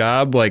weird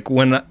job.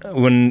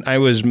 When I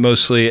was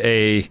mostly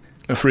a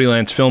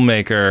freelance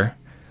filmmaker,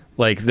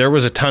 there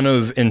was a ton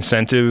of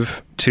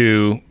incentive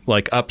to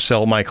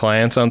upsell my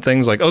clients on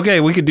things okay,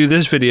 we could do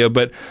this video,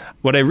 but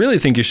what I really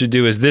think you should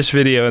do is this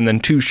video and then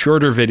 2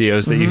 shorter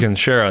videos that you can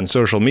share on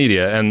social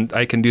media, and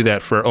I can do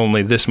that for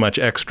only this much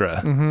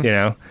extra,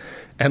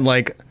 And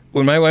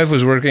when my wife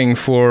was working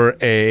for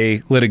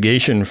a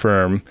litigation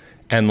firm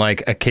and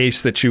a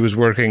case that she was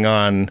working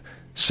on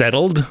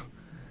settled,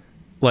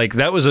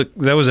 that was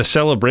a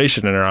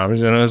celebration in her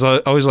office, and I was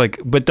always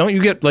but don't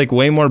you get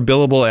way more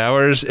billable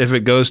hours if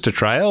it goes to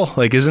trial?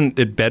 Isn't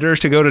it better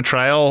to go to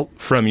trial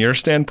from your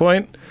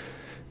standpoint?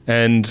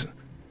 And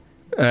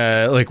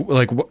I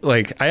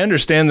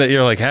understand that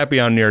you're happy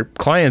on your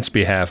client's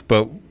behalf,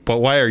 but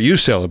why are you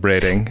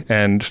celebrating?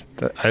 And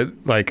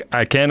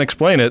I can't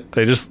explain it.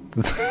 They just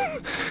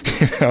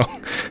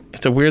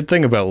it's a weird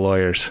thing about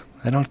lawyers.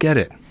 I don't get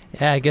it.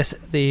 Yeah, I guess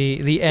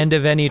the end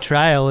of any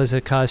trial is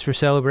a cause for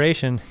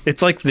celebration.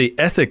 It's the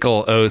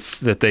ethical oath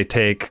that they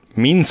take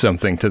means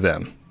something to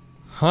them.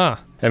 Huh.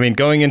 I mean,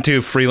 going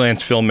into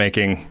freelance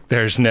filmmaking,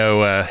 there's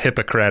no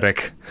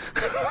Hippocratic...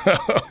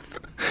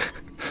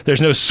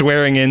 There's no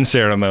swearing-in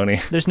ceremony.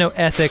 There's no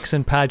ethics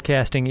in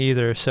podcasting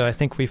either, so I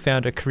think we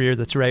found a career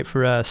that's right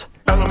for us.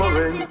 What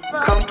are you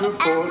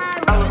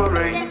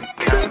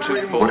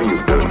doing? What are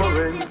you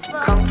doing?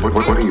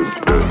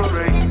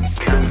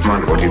 Come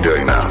on, what are you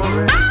doing now?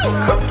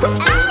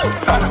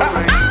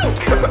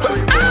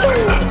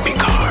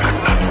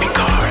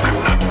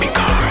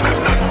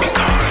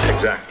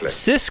 Exactly.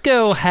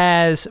 Sisko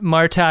has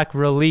Martok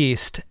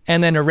released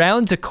and then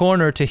rounds a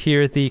corner to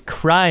hear the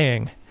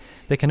crying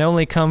that can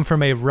only come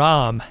from a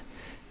ROM.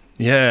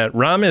 Yeah,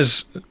 ROM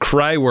is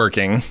cry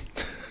working.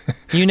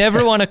 You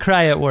never want to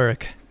cry at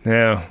work.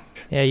 Yeah.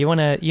 Yeah, you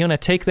wanna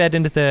take that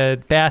into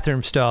the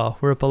bathroom stall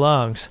where it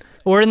belongs,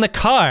 or in the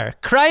car.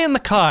 Cry in the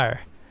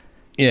car.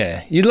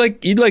 Yeah, you'd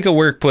like a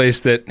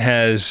workplace that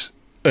has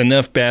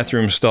enough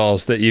bathroom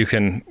stalls that you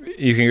can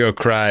go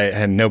cry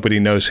and nobody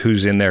knows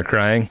who's in there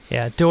crying.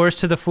 Yeah, doors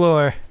to the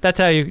floor. That's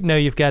how you know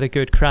you've got a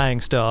good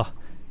crying stall.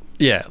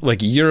 Yeah, like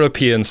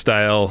European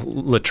style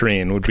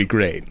latrine would be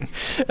great.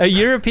 A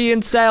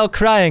European style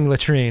crying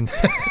latrine.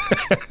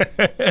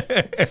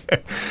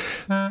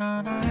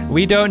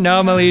 We don't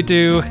normally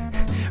do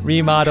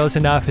remodels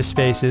in office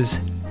spaces,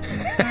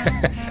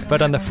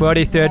 but on the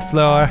 43rd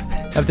floor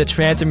of the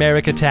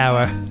Transamerica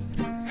Tower,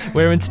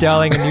 we're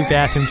installing a new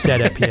bathroom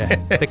setup here.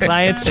 The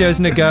client's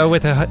chosen to go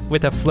with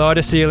a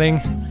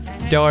floor-to-ceiling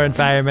door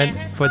environment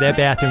for their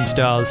bathroom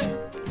stalls.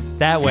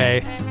 That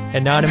way,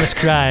 anonymous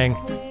crying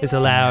is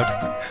allowed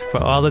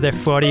for all of their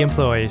 40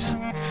 employees.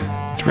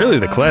 It's really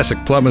the classic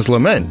plumber's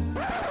lament.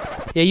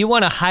 Yeah, you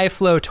want a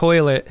high-flow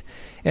toilet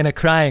in a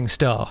crying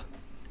stall.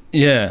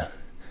 Yeah.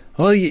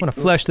 Well, you want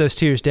to flush those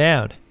tears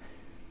down.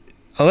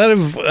 A lot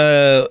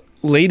of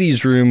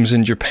ladies' rooms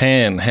in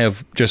Japan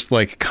have just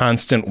like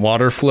constant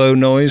water flow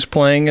noise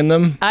playing in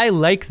them. I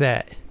like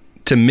that.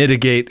 To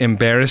mitigate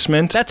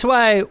embarrassment. That's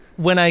why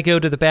when I go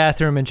to the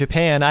bathroom in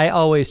Japan, I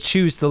always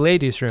choose the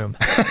ladies' room.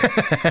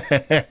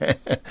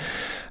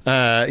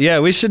 Yeah,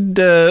 we should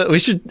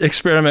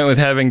experiment with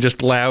having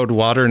just loud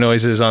water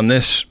noises on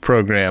this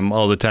program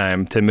all the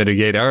time to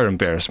mitigate our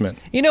embarrassment.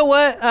 You know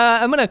what?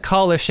 I'm going to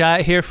call a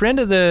shot here. Friend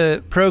of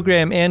the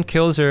program, Ann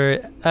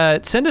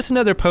Kilzer, send us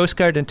another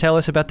postcard and tell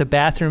us about the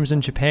bathrooms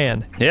in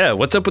Japan. Yeah,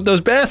 what's up with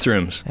those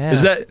bathrooms? Yeah.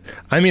 Is that?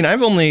 I mean,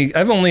 I've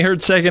only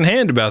heard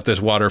secondhand about this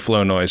water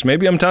flow noise.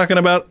 Maybe I'm talking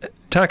out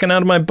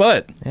of my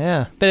butt.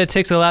 Yeah, but it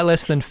takes a lot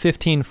less than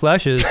 15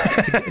 flushes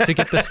to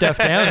get the stuff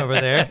down over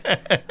there.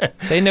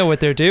 They know what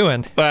they're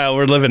doing. Well,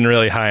 we're living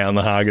really high on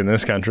the hog in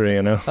this country,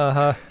 you know.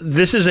 Uh-huh.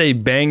 This is a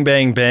bang,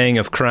 bang, bang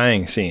of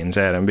crying scenes,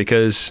 Adam,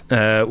 because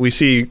we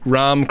see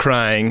Ram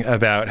crying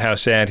about how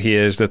sad he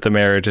is that the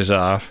marriage is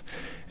off,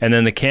 and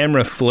then the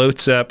camera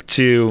floats up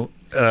to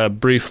a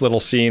brief little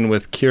scene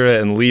with Kira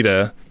and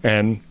Lita,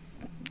 and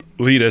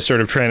Lita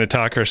sort of trying to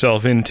talk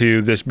herself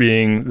into this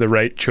being the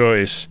right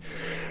choice,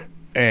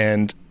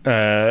 and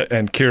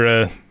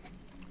Kira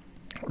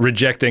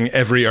rejecting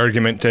every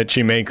argument that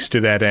she makes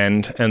to that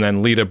end, and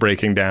then Lita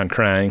breaking down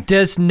crying.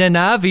 Does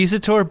Nana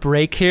Visitor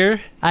break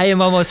here? I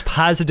am almost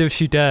positive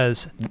she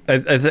does.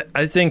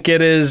 I think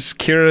it is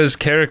Kira's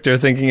character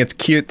thinking it's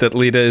cute that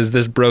Lita is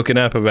this broken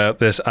up about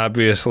this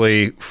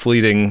obviously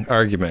fleeting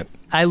argument.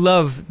 I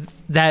love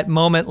that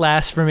moment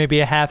lasts for maybe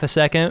a half a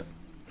second.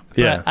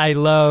 Yeah. I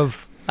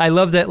love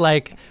that,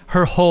 like,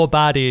 her whole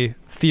body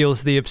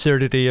feels the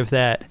absurdity of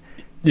that.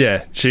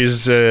 Yeah,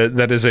 she's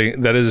that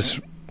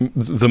is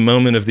the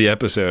moment of the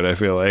episode, I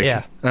feel like.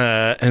 Yeah.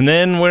 And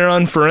then we're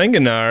on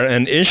Ferenginar,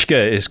 and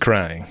Ishka is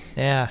crying.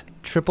 Yeah,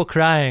 triple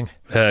crying.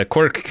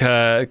 Quark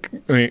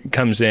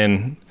comes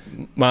in.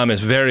 Mom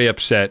is very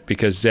upset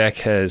because Zach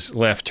has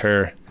left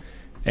her,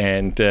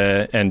 and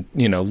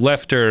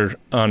left her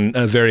on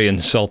a very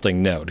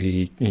insulting note.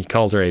 He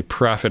called her a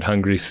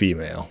profit-hungry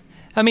female.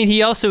 I mean,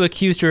 he also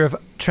accused her of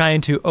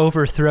trying to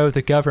overthrow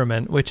the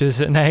government, which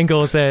is an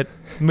angle that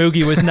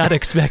Moogie was not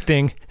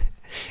expecting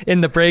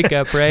in the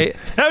breakup, right?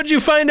 How'd you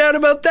find out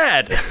about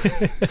that?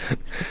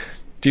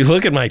 Do you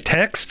look at my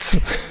texts?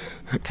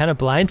 Kind of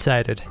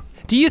blindsided.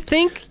 Do you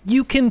think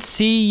you can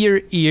see your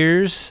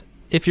ears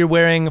if you're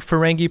wearing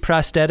Ferengi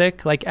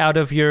prosthetic, like out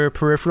of your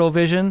peripheral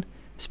vision?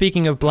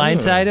 Speaking of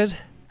blindsided,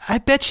 I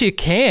bet you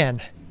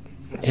can.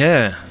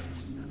 Yeah.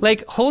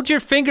 Like, hold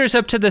your fingers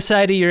up to the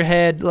side of your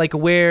head, like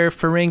where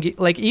Ferengi,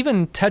 like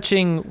even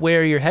touching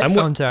where your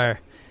headphones are.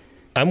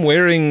 I'm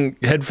wearing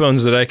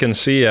headphones that I can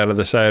see out of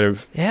the side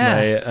of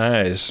my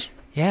eyes.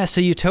 Yeah, so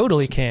you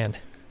totally can.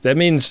 That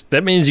means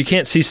you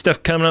can't see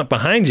stuff coming up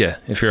behind you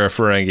if you're a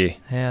Ferengi.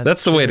 Yeah,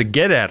 that's the way to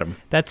get at them.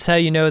 That's how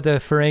you know the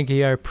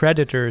Ferengi are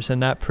predators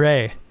and not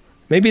prey.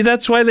 Maybe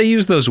that's why they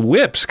use those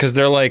whips, because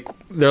they're like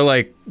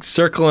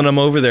circling them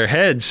over their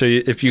heads. So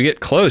if you get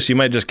close, you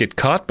might just get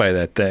caught by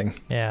that thing.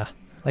 Yeah,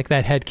 like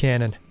that head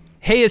cannon.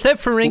 Hey, is that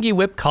Ferengi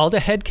whip called a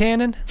head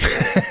cannon?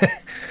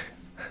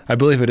 I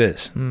believe it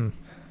is.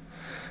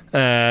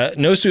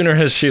 No sooner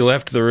has she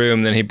left the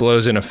room than he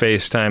blows in a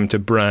FaceTime to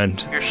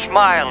Brund. You're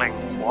smiling,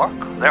 Quark.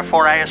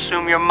 Therefore, I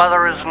assume your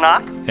mother is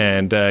not?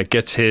 And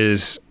gets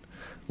his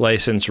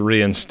license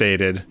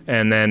reinstated.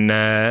 And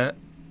then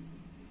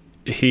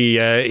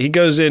he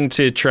goes in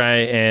to try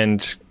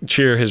and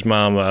cheer his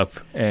mom up.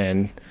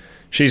 And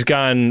she's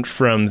gone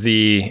from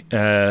the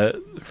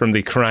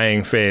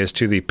crying phase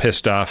to the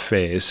pissed off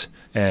phase.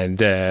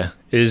 And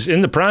is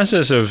in the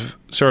process of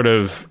sort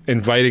of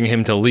inviting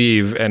him to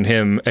leave and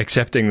him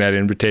accepting that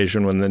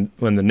invitation when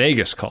the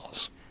Nagus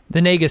calls. The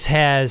Nagus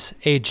has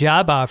a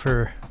job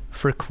offer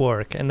for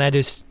Quark, and that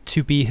is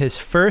to be his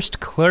first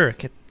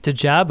clerk. It's a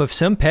job of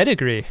some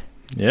pedigree.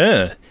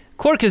 Yeah.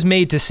 Quark is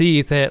made to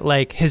see that,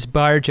 like, his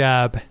bar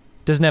job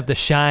doesn't have the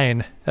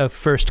shine of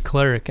first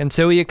clerk, and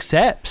so he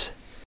accepts.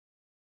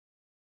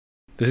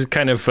 This is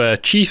kind of a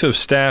chief of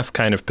staff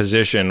kind of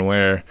position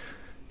where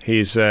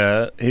he's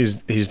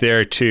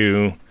there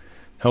to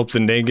help the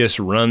Nagus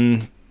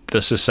run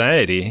the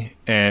society,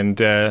 and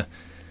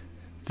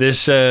this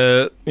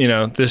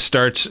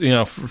starts.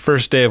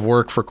 First day of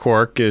work for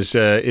Quark is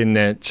in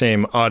that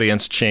same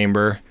audience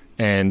chamber,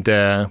 and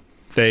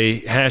they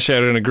hash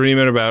out an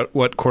agreement about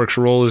what Quark's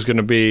role is going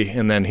to be,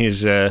 and then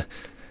he's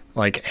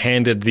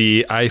handed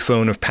the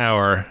iPhone of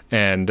power,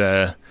 and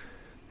the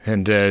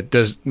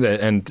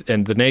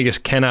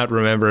Nagus cannot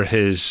remember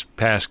his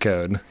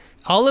passcode.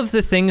 All of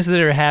the things that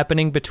are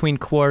happening between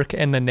Quark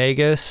and the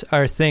Nagus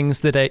are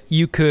things that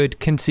you could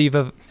conceive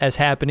of as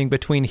happening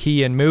between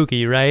he and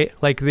Moogie, right?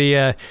 Like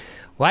the,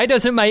 why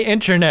doesn't my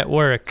internet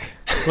work?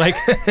 Like,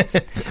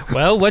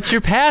 well, what's your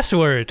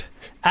password?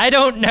 I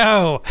don't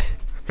know.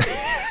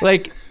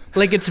 like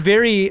it's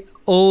very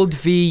old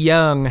v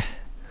young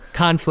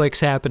conflicts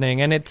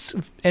happening, and it's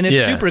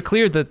super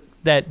clear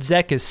that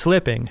Zek is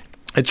slipping.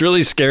 It's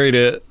really scary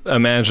to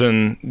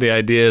imagine the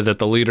idea that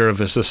the leader of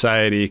a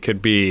society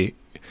could be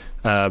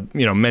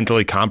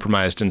mentally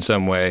compromised in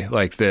some way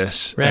like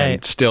this, right,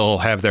 and still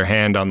have their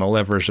hand on the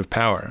levers of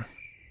power.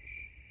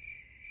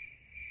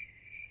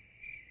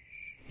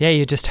 Yeah,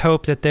 you just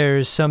hope that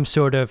there's some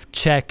sort of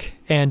check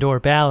and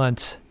or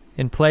balance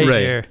in play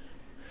here.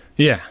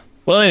 Yeah.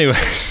 Well,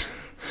 anyways,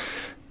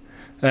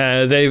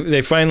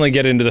 they finally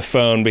get into the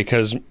phone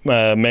because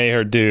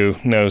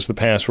Mayherdu knows the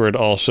password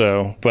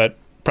also, but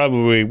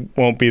probably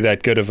won't be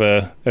that good of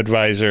a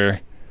advisor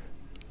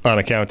on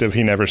account of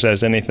he never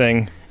says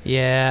anything.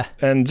 Yeah.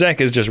 And Zek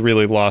has just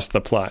really lost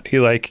the plot.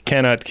 He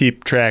cannot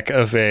keep track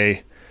of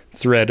a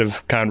thread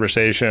of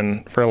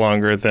conversation for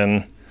longer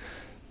than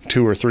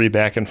 2 or 3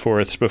 back and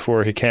forths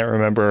before he can't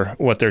remember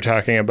what they're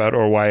talking about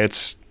or why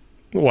it's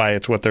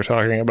what they're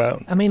talking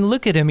about. I mean,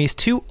 look at him. He's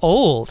too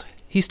old.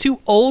 He's too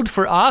old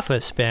for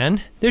office,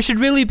 Ben. There should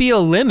really be a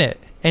limit,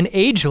 an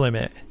age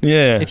limit.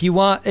 Yeah. If you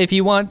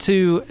want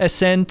to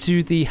ascend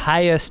to the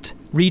highest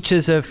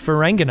reaches of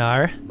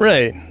Ferenginar.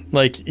 Right.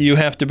 Like, you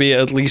have to be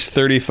at least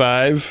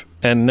 35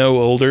 and no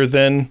older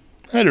than,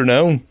 I don't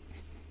know,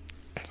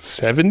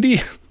 70?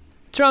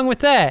 What's wrong with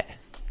that?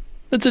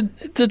 That's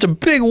a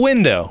big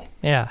window.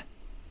 Yeah.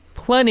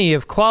 Plenty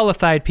of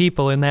qualified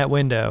people in that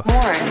window.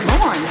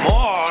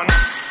 Morn.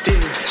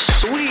 Dude,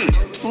 sweet.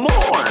 Morn.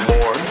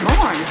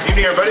 You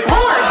near, buddy?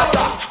 Morn.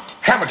 Stop.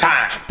 Hammer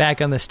time.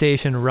 Back on the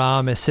station,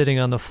 Rom is sitting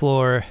on the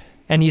floor,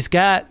 and he's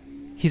got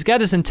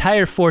his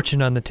entire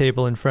fortune on the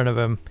table in front of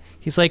him.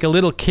 He's like a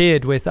little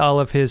kid with all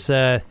of his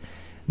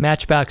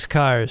Matchbox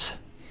cars,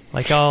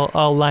 like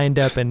all lined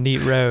up in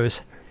neat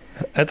rows.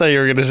 I thought you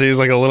were going to say he's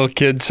like a little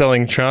kid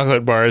selling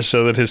chocolate bars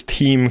so that his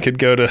team could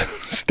go to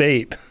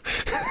state.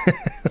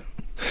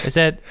 Is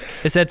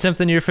that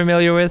something you're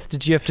familiar with?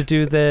 Did you have to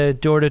do the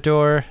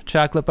door-to-door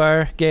chocolate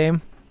bar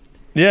game?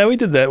 Yeah, we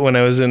did that when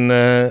I was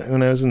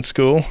in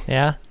school.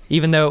 Yeah,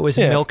 even though it was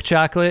milk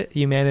chocolate,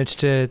 you managed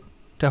to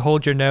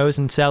hold your nose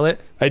and sell it.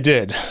 I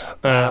did.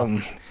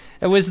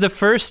 It was the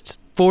first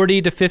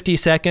 40 to 50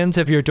 seconds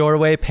of your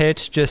doorway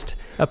pitch just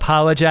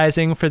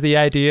apologizing for the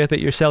idea that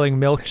you're selling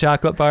milk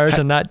chocolate bars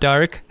and not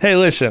dark. Hey,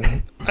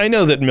 listen, I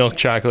know that milk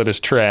chocolate is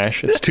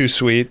trash. It's too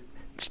sweet,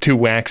 it's too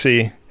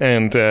waxy,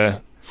 and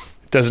it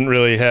doesn't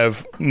really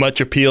have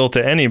much appeal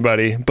to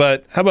anybody.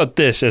 But how about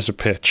this as a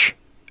pitch?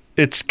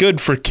 It's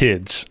good for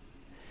kids.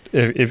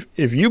 If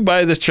you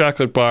buy this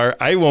chocolate bar,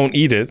 I won't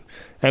eat it.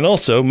 And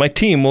also, my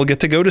team will get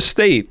to go to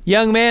state.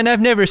 Young man,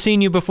 I've never seen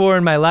you before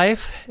in my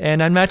life,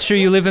 and I'm not sure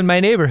you live in my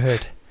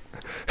neighborhood.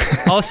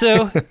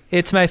 Also,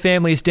 it's my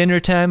family's dinner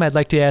time. I'd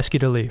like to ask you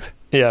to leave.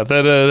 Yeah,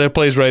 that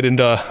plays right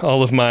into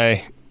all of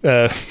my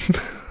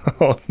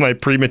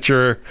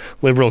premature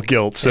liberal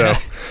guilt, so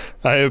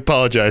I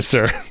apologize,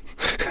 sir.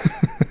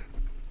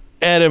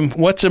 Adam,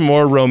 what's a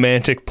more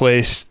romantic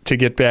place to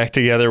get back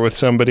together with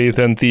somebody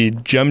than the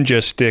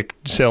Jumja stick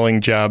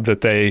selling job that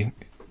they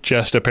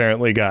just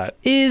apparently got?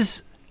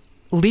 Is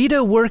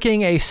Lita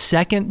working a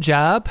second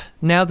job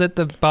now that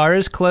the bar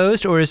is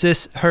closed, or is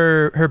this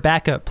her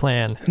backup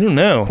plan? I don't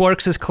know.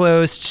 Quark's is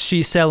closed,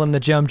 she's selling the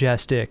Jumja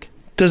stick.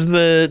 Does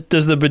the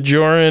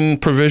Bajoran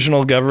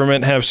provisional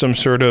government have some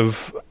sort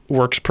of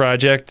works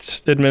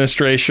project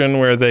administration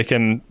where they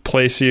can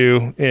place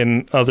you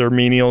in other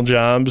menial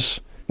jobs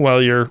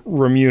while your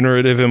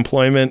remunerative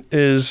employment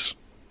is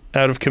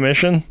out of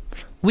commission?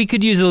 We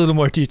could use a little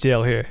more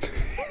detail here.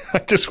 I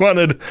just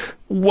wanted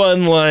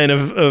one line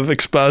of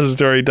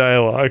expository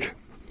dialogue.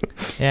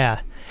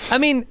 Yeah. I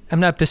mean, I'm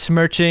not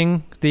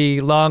besmirching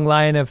the long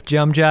line of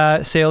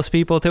Jumja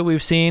salespeople that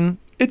we've seen.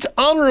 It's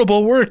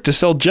honorable work to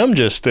sell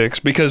Jumja sticks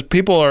because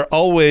people are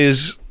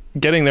always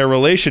getting their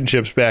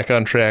relationships back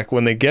on track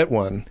when they get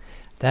one.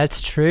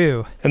 That's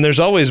true. And there's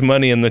always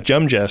money in the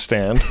Jumja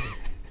stand.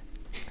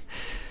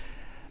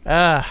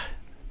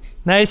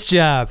 Nice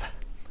job.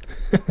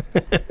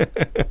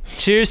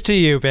 Cheers to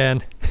you,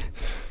 Ben.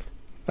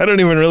 I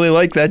don't even really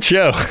like that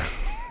show.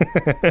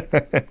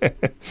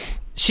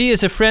 She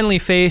is a friendly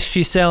face.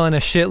 She's selling a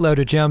shitload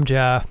of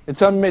jumja. They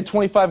tell me you made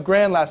 25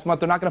 grand last month.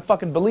 They're not gonna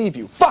fucking believe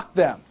you. Fuck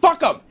them. Fuck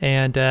them.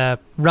 And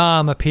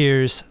Rom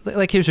appears.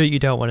 Like, here's what you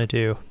don't want to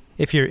do.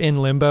 If you're in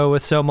limbo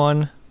with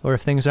someone, or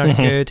if things aren't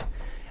good,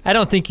 I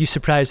don't think you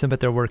surprise them at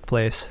their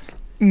workplace.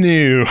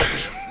 No.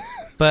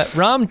 But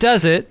Rom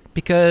does it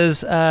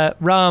because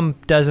Rom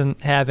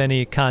doesn't have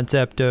any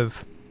concept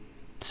of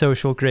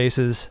social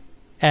graces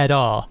at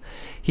all.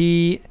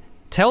 He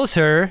tells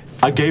her,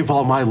 I gave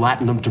all my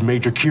latinum to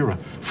Major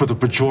Kira for the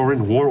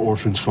Bajoran War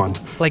Orphans Fund.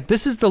 Like,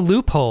 this is the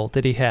loophole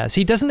that he has.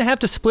 He doesn't have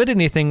to split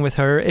anything with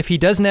her if he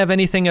doesn't have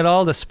anything at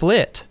all to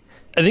split.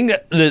 I think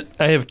that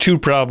I have two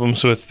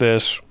problems with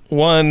this.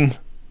 One,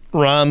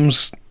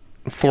 Rom's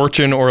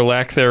fortune or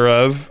lack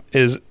thereof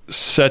is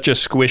such a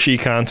squishy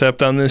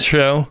concept on this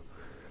show.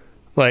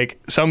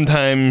 Like,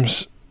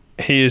 sometimes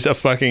he's a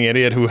fucking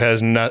idiot who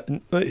doesn't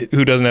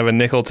have a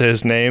nickel to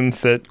his name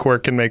that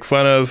Quark can make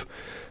fun of.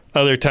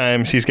 Other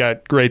times he's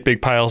got great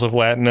big piles of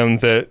latinum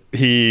that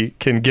he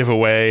can give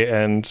away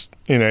and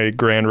in a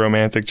grand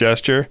romantic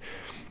gesture.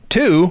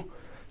 Two,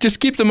 just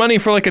keep the money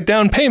for like a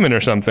down payment or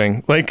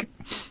something. Like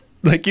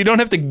you don't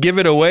have to give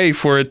it away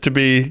for it to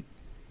be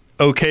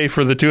okay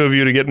for the two of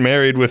you to get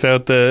married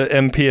without the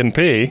MP and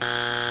P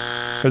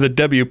or the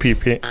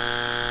WPP.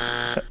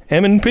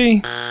 M and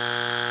P?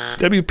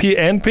 WP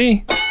and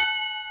P?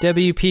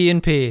 WP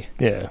and P.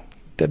 Yeah,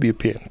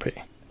 WP and P.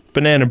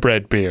 Banana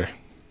bread beer.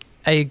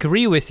 I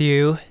agree with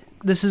you.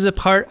 This is a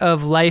part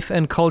of life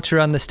and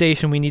culture on the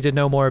station we need to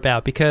know more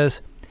about,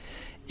 because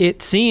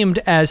it seemed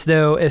as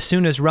though as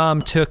soon as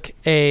Rom took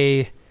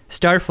a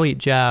Starfleet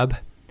job,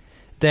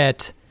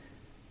 that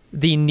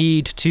the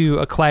need to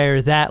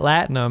acquire that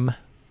latinum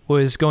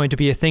was going to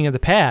be a thing of the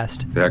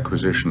past. The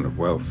acquisition of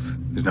wealth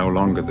is no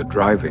longer the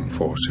driving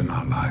force in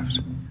our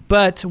lives.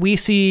 But we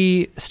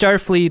see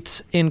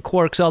Starfleets in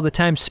Quarks all the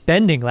time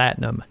spending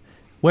latinum.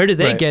 Where do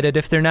they get it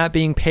if they're not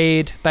being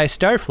paid by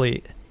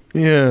Starfleet?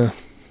 Yeah.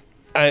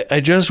 I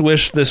just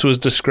wish this was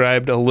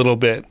described a little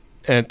bit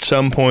at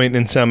some point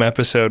in some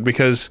episode,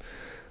 because,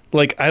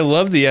 like, I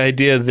love the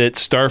idea that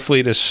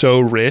Starfleet is so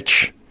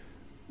rich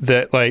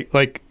that,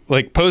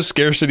 like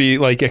post-scarcity,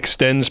 like,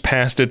 extends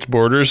past its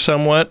borders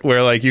somewhat,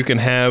 where, like, you can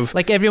have...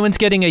 Like, everyone's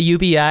getting a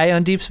UBI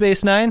on Deep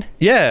Space Nine?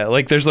 Yeah,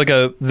 like, there's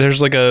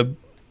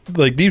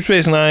Deep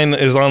Space Nine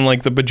is on,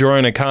 like, the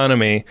Bajoran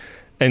economy,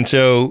 and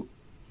so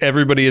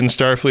everybody in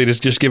Starfleet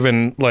is just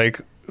given, like,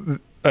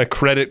 a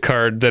credit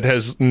card that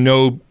has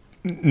no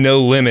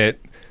limit,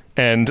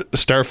 and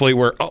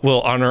Starfleet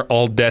will honor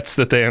all debts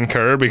that they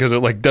incur because it,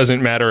 like,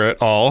 doesn't matter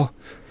at all.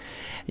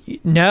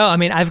 No, I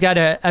mean, I've got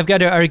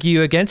to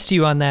argue against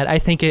you on that. I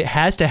think it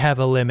has to have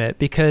a limit,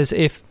 because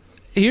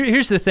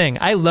here's the thing.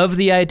 I love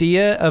the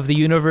idea of the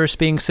universe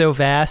being so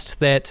vast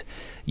that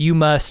you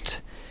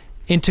must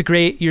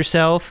integrate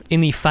yourself in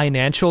the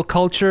financial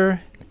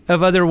culture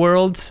of other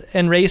worlds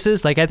and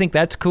races. Like, I think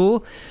that's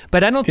cool,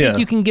 but I don't think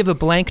you can give a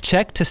blank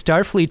check to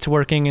Starfleets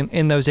working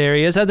in those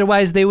areas.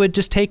 Otherwise, they would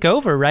just take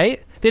over,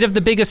 right? They'd have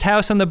the biggest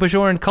house on the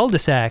Bajoran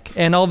cul-de-sac,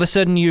 and all of a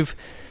sudden you've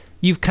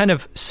kind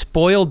of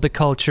spoiled the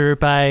culture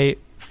by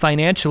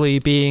financially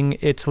being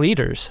its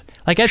leaders.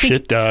 Like, I think,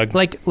 shit, dog.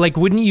 Like,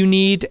 wouldn't you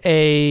need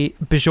a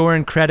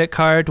Bajoran credit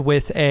card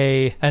with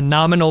a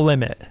nominal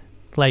limit,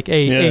 like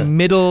a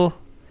middle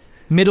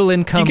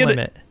income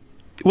limit?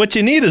 What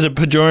you need is a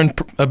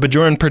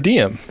Bajoran per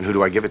diem. And who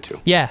do I give it to?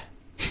 Yeah.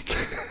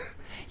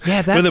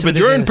 Yeah, that's with a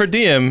Bajoran per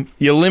diem,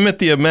 you limit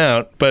the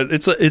amount, but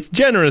it's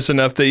generous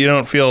enough that you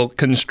don't feel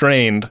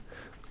constrained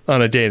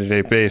on a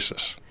day-to-day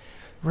basis.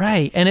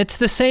 Right, and it's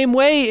the same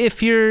way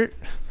if you're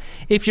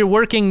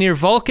working near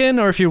Vulcan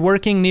or if you're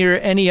working near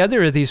any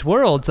other of these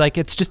worlds. Like,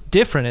 it's just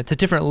different. It's a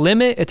different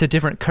limit. It's a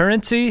different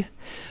currency,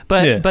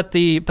 but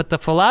the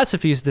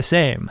philosophy is the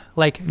same.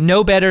 Like,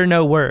 no better,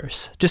 no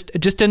worse.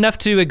 Just enough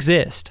to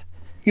exist.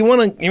 You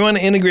want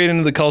to integrate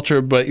into the culture,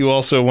 but you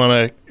also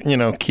want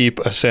to, keep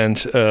a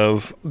sense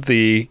of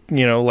the,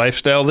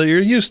 lifestyle that you're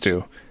used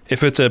to.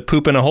 If it's a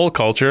poop in a hole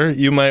culture,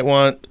 you might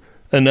want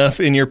enough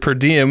in your per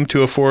diem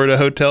to afford a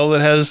hotel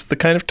that has the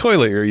kind of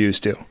toilet you're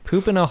used to.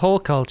 Poop in a hole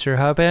culture,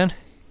 huh, Ben?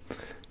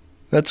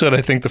 That's what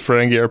I think the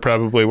Ferengi are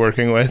probably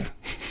working with.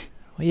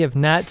 We have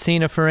not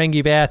seen a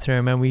Ferengi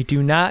bathroom, and we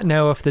do not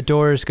know if the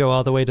doors go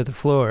all the way to the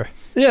floor.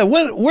 Yeah,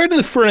 where do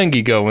the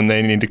Ferengi go when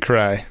they need to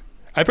cry?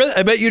 I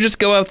bet you just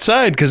go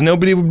outside because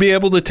nobody would be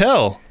able to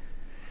tell.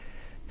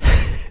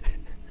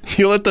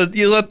 You let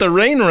the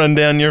rain run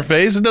down your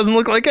face. It doesn't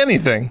look like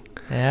anything.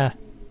 Yeah,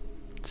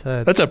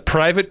 that's a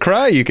private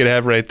cry you could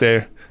have right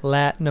there.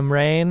 Latinum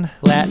rain.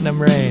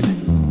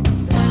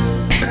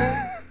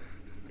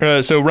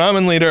 So Rom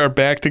and Lita are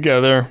back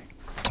together,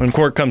 and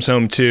Quark comes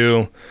home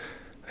too.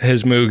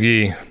 His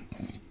Moogie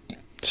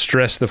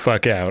stressed the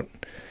fuck out.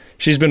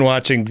 She's been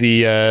watching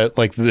the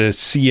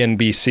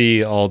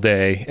CNBC all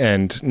day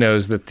and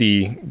knows that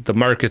the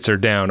markets are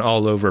down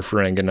all over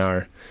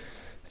Ferenginar.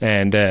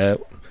 And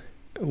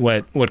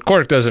what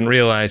Quark doesn't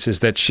realize is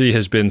that she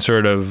has been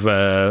sort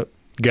of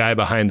guy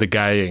behind the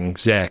guying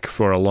Zek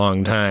for a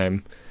long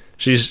time.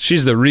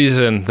 She's the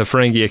reason the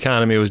Ferengi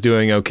economy was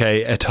doing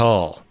okay at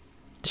all.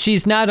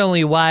 She's not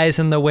only wise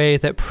in the way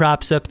that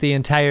props up the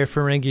entire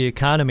Ferengi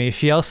economy,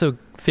 she also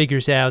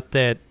figures out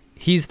that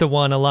he's the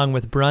one, along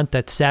with Brunt,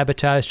 that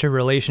sabotaged her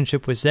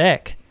relationship with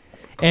Zek.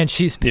 And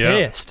she's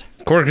pissed.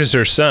 Yeah. Quark is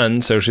her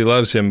son, so she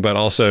loves him, but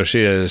also she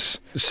is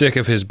sick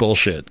of his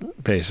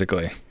bullshit,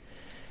 basically.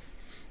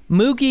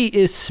 Moogie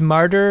is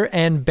smarter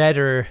and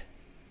better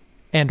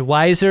and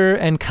wiser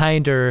and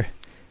kinder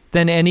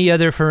than any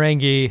other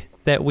Ferengi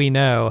that we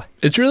know.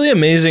 It's really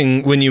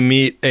amazing when you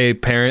meet a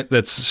parent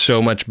that's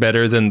so much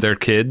better than their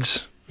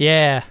kids.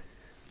 Yeah.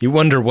 You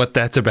wonder what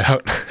that's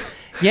about.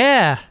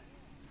 Yeah.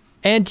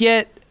 And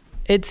yet,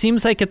 it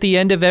seems like at the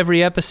end of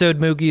every episode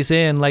Moogie's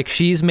in, like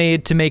she's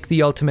made to make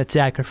the ultimate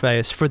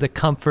sacrifice for the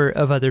comfort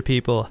of other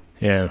people.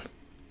 Yeah.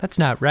 That's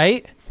not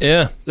right.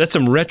 Yeah, that's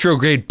some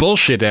retrograde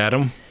bullshit,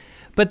 Adam.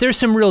 But there's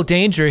some real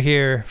danger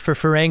here for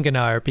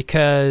Ferenginar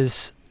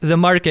because the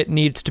market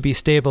needs to be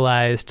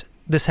stabilized.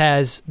 This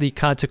has the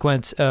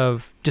consequence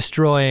of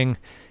destroying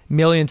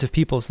millions of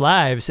people's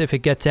lives if it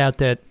gets out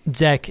that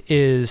Zek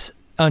is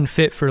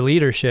unfit for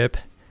leadership.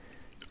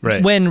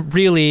 Right. When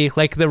really,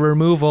 like, the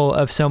removal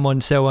of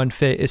someone so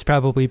unfit is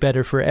probably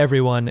better for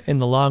everyone in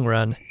the long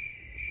run.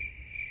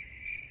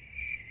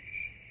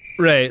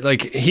 Right.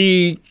 Like,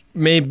 he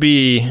may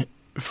be,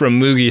 from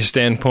Moogie's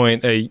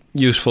standpoint, a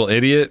useful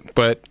idiot,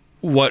 but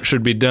what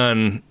should be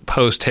done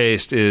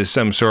post-haste is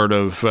some sort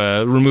of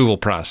removal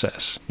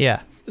process.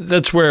 Yeah.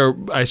 That's where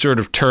I sort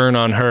of turn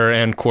on her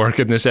and Quark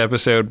in this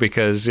episode,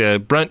 because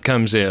Brunt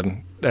comes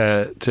in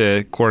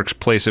to Quark's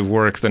place of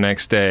work the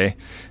next day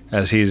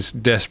as he's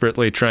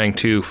desperately trying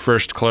to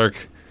first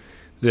clerk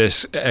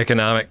this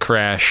economic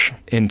crash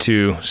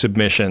into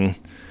submission.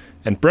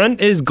 And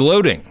Brunt is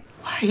gloating.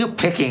 Why are you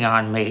picking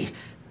on me?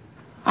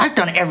 I've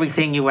done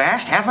everything you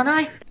asked, haven't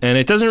I? And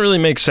it doesn't really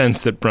make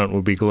sense that Brunt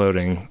would be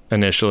gloating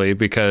initially,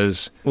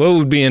 because what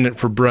would be in it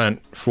for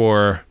Brunt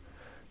for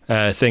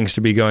things to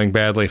be going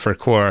badly for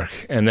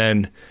Quark? And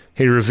then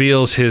he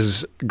reveals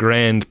his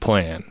grand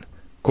plan.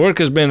 Quark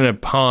has been a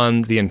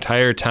pawn the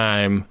entire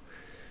time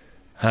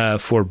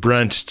for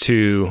Brunt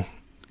to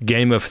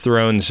Game of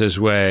Thrones his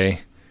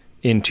way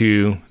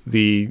into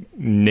the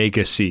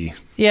Negacy.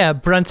 Yeah,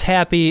 Brunt's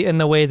happy in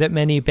the way that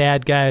many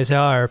bad guys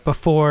are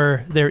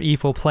before their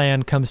evil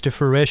plan comes to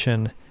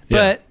fruition. Yeah.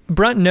 But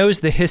Brunt knows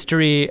the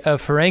history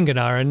of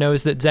Ferenginar and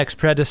knows that Zek's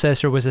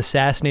predecessor was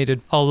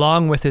assassinated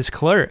along with his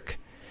clerk.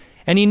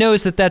 And he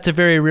knows that that's a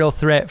very real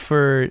threat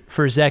for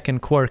Zek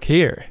and Quark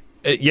here.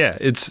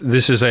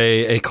 This is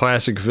a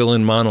classic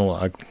villain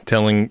monologue,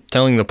 telling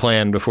the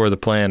plan before the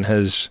plan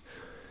has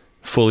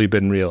fully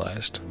been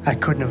realized. I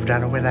couldn't have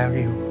done it without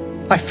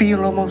you. I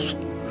feel almost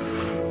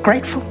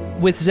grateful.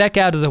 With Zek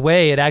out of the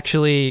way, it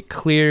actually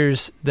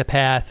clears the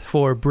path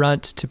for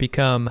Brunt to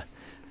become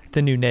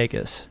the new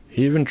Negus.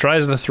 He even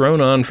tries the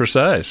throne on for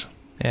size.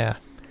 Yeah.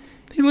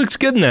 He looks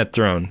good in that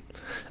throne.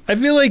 I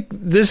feel like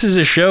this is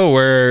a show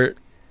where,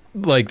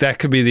 like, that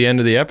could be the end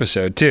of the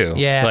episode, too.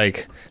 Yeah.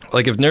 Like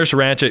if Nurse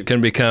Ratched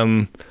can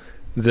become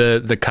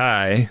the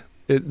Kai,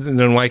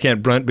 then why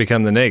can't Brunt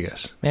become the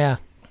Negus? Yeah.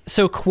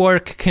 So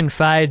Quark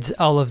confides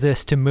all of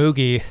this to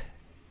Moogie,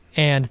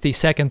 and the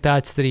second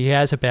thoughts that he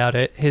has about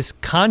it, his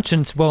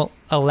conscience won't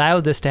allow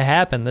this to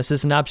happen. This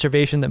is an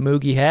observation that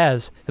Moogie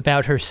has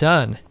about her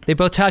son. They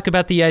both talk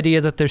about the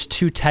idea that there's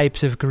two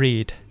types of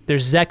greed.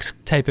 There's Zek's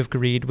type of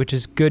greed, which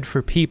is good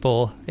for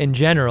people in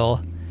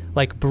general,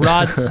 like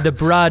the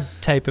broad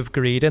type of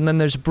greed, and then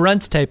there's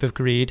Brunt's type of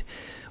greed,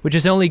 which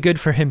is only good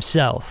for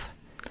himself.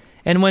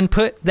 And when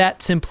put that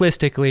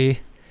simplistically,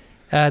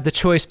 the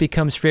choice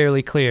becomes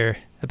fairly clear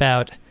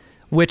about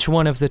which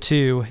one of the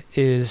two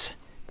is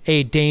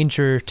a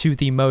danger to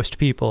the most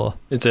people.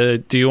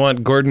 Do you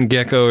want Gordon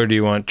Gekko or do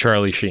you want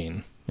Charlie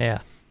Sheen? Yeah.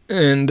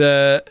 And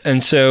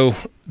so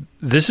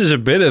this is a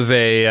bit of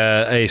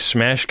a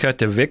smash cut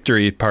to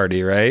victory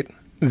party, right?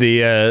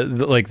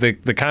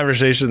 The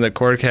conversation that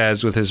Quark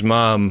has with his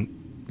mom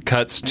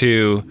cuts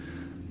to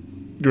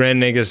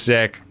Grand Negus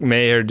Zek,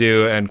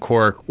 Mayerdu, and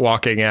Quark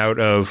walking out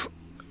of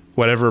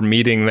whatever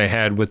meeting they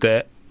had with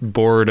the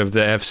board of the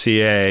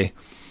FCA,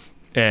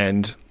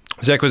 and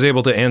Zek was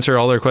able to answer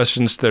all their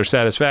questions to their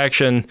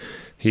satisfaction.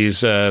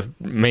 He's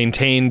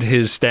maintained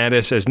his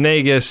status as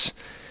Negus,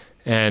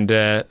 and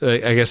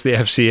I guess the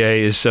FCA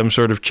is some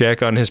sort of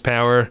check on his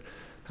power.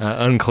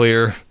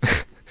 Unclear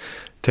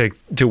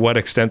to what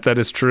extent that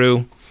is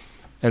true.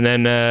 And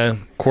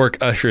then Quark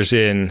ushers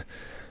in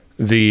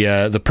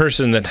the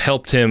person that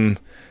helped him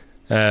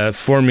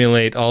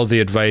formulate all the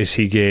advice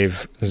he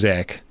gave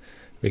Zek,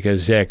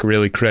 because Zek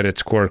really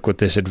credits Quark with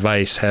this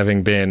advice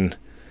having been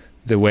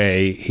the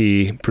way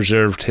he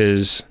preserved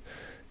his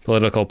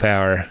political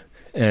power.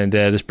 And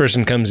this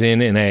person comes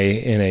in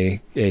a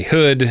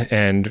hood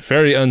and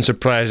very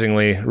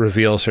unsurprisingly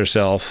reveals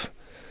herself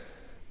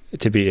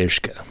to be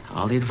Ishka.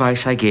 All the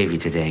advice I gave you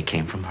today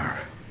came from her.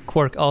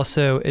 Quark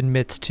also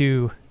admits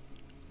to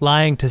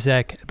lying to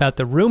Zek about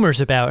the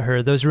rumors about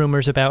her. Those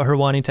rumors about her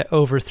wanting to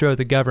overthrow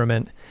the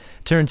government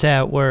turns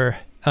out were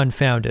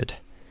unfounded.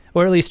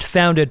 or at least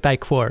founded by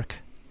Quark.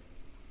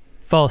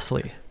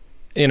 Falsely.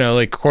 You know,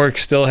 like Quark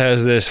still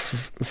has this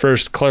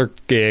first clerk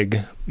gig,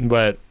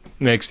 but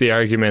makes the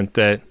argument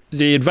that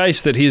the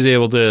advice that he's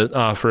able to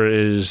offer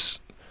is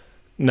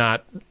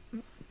not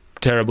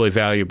terribly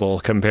valuable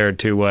compared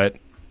to what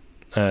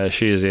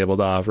she is able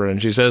to offer.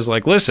 And she says,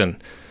 like,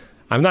 listen,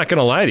 I'm not going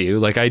to lie to you.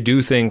 Like, I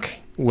do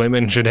think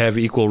women should have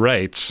equal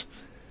rights,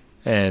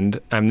 and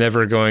I'm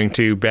never going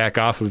to back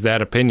off of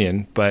that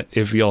opinion. But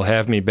if you'll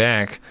have me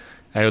back,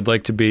 I would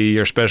like to be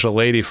your special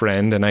lady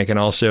friend, and I can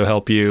also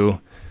help you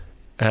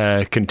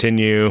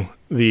continue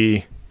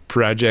the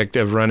project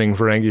of running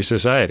Ferengi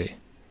society.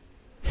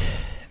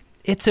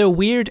 It's a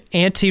weird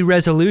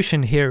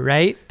anti-resolution here,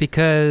 right?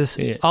 Because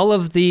all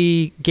of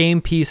the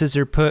game pieces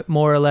are put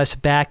more or less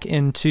back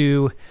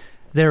into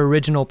their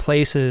original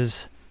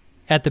places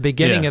at the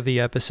beginning of the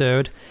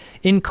episode,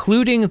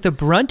 including the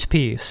Brunt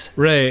piece.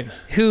 Right.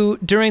 Who,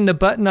 during the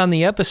button on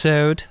the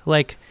episode,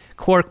 like,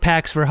 Quark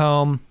packs for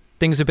home,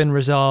 things have been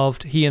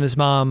resolved, he and his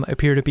mom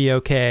appear to be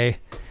okay.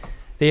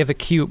 They have a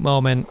cute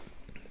moment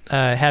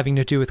having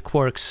to do with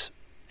Quark's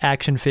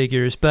action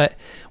figures. But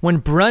when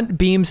Brunt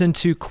beams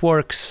into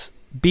Quark's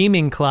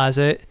beaming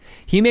closet,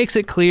 he makes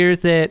it clear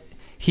that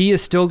he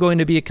is still going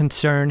to be a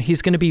concern.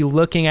 He's going to be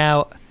looking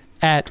out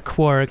at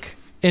Quark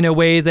in a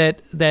way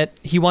that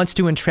he wants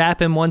to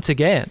entrap him once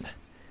again.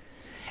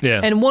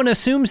 Yeah. And one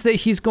assumes that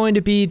he's going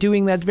to be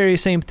doing that very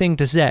same thing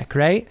to Zek,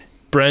 right?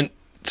 Brent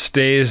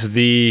stays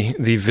the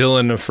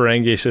villain of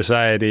Ferengi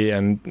society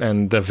and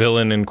the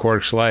villain in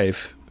Quark's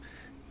life,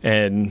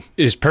 and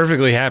is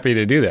perfectly happy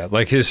to do that.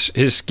 Like, his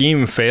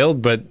scheme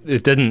failed, but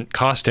it didn't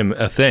cost him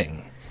a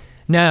thing.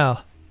 No,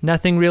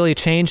 nothing really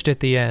changed at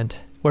the end.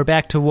 We're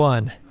back to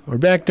one. We're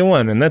back to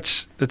one, and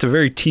that's a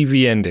very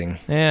TV ending.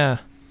 Yeah.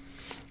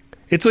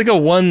 It's like a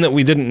one that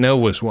we didn't know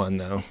was one,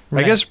 though.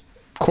 Right. I guess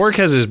Quark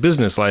has his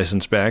business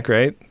license back,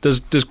 right? Does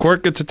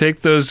Quark get to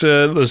take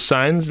those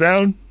signs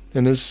down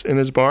in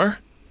his bar?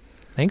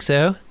 I think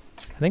so.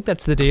 I think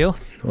that's the deal.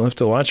 We'll have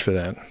to watch for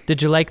that.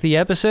 Did you like the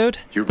episode?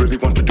 You really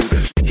want to do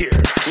this? Here.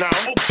 Now,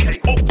 okay,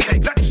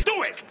 let's do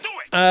it!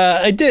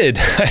 I did.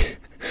 I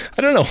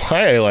don't know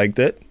why I liked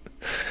it,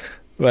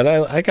 but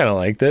I kind of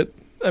liked it.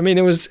 I mean,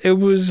 it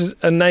was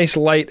a nice,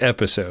 light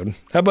episode.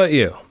 How about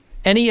you?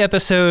 Any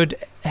episode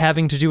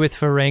having to do with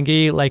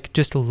Ferengi, like,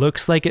 just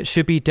looks like it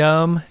should be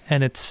dumb,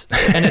 and it's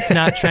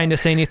not trying to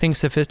say anything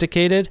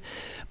sophisticated.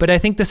 But I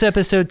think this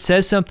episode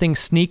says something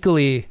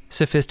sneakily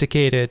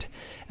sophisticated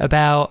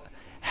about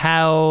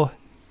how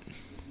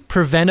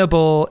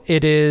preventable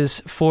it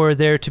is for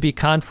there to be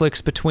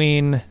conflicts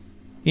between,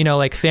 you know,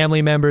 like,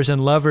 family members and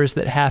lovers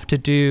that have to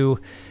do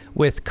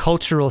with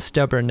cultural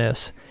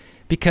stubbornness.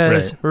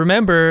 Because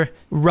remember,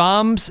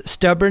 Rom's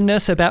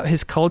stubbornness about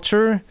his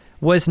culture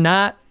was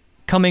not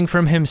coming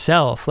from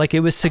himself. Like,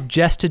 it was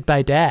suggested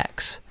by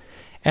Dax.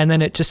 And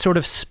then it just sort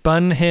of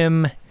spun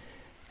him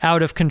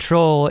out of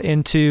control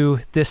into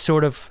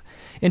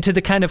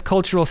the kind of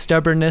cultural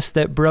stubbornness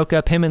that broke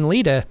up him and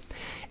Lita.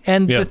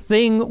 And the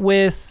thing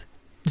with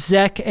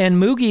Zek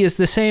and Moogie is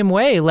the same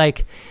way.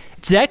 Like,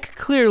 Zek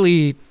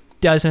clearly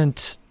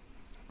doesn't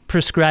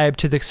prescribe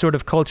to the sort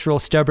of cultural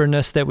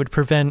stubbornness that would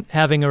prevent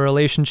having a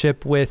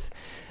relationship with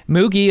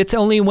Moogie. It's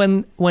only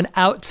when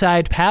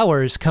outside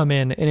powers come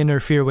in and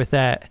interfere with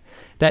that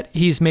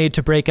he's made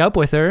to break up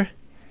with her.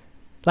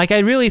 Like, I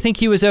really think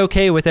he was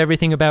okay with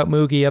everything about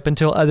Moogie up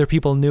until other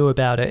people knew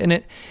about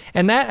it.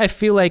 And that, I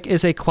feel like,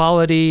 is a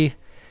quality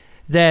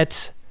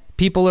that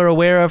people are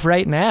aware of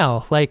right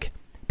now. Like,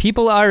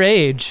 people our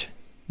age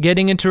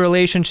getting into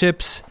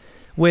relationships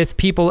with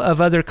people of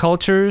other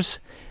cultures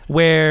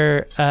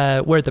where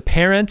the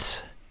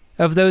parents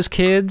of those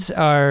kids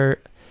are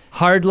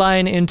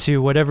hardline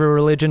into whatever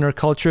religion or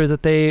culture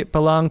that they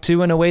belong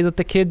to in a way that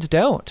the kids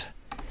don't.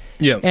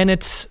 Yeah. And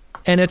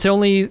it's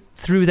only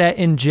through that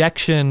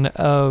injection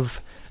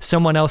of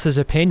someone else's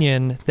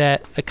opinion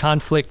that a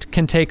conflict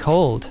can take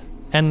hold.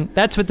 And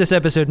that's what this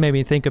episode made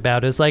me think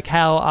about, is like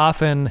how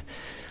often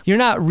you're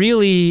not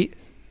really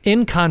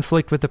in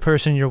conflict with the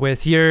person you're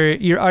with.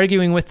 You're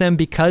arguing with them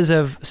because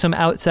of some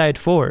outside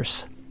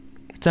force.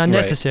 It's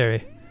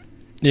unnecessary.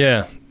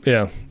 Right.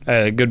 Yeah.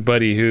 A good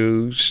buddy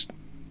whose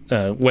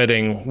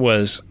wedding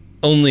was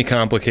only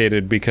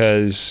complicated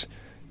because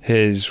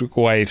his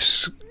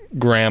wife's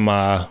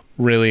grandma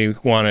really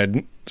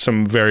wanted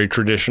some very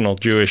traditional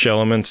Jewish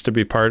elements to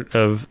be part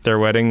of their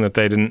wedding that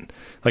they didn't,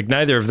 like,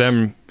 neither of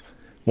them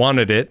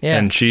wanted it,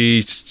 and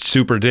she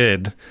super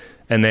did.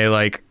 And they,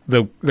 like,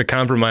 the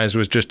compromise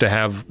was just to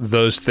have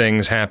those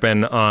things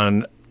happen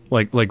on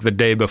like the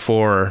day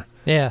before,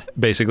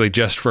 basically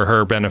just for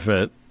her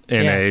benefit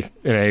in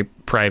a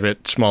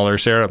private, smaller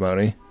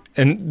ceremony.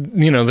 And,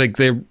 you know, like,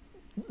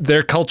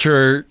 their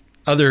culture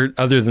other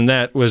than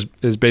that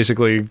is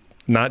basically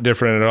not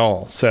different at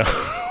all. So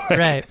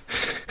right.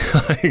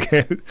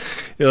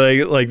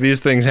 like these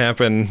things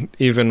happen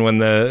even when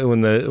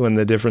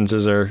the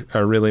differences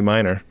are really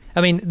minor. I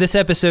mean, this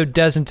episode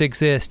doesn't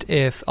exist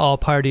if all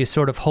parties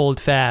sort of hold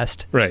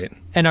fast. Right.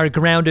 And are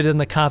grounded in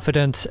the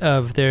confidence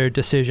of their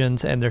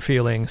decisions and their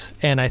feelings.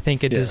 And I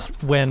think it is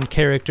when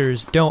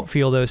characters don't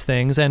feel those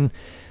things, and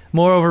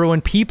moreover,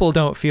 when people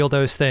don't feel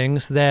those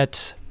things,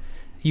 that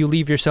you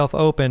leave yourself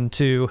open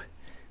to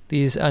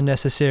these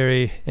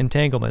unnecessary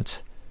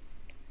entanglements.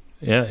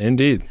 Yeah,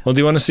 indeed. Well, do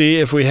you want to see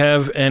if we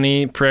have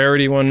any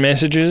Priority 1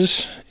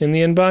 messages in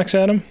the inbox,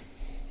 Adam?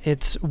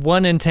 It's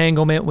one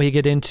entanglement we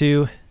get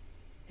into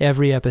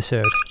every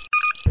episode.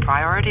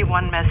 Priority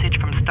 1 message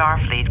from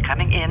Starfleet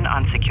coming in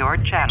on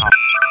secured channel.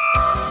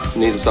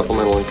 Need a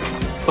supplemental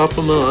income.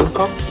 Supplemental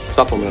income?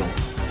 Supplemental.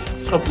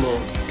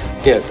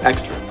 Yeah, it's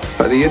extra.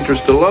 The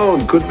interest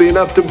alone could be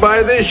enough to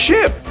buy this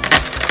ship.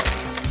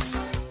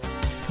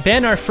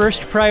 Ben, our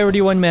first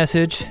Priority 1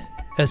 message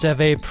is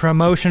of a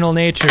promotional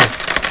nature.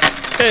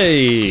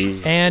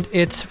 Hey! And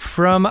it's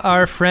from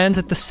our friends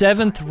at the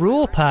Seventh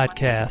Rule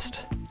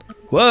podcast.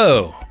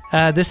 Whoa!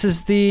 This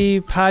is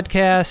the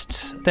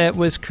podcast that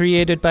was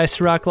created by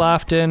Sirach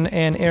Lofton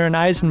and Aaron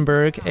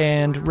Eisenberg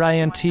and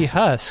Ryan T.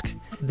 Husk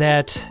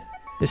that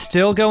is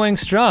still going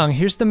strong.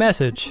 Here's the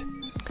message.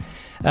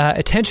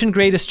 Attention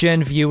Greatest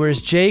Gen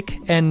viewers, Jake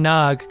and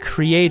Nog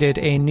created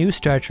a new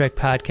Star Trek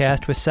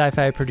podcast with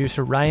sci-fi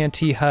producer Ryan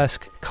T.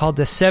 Husk called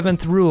The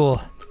Seventh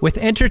Rule, with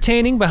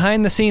entertaining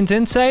behind-the-scenes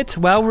insights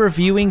while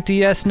reviewing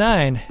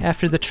DS9.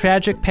 After the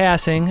tragic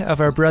passing of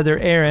our brother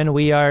Aaron,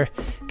 we are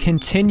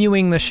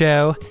continuing the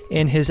show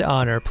in his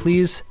honor.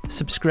 Please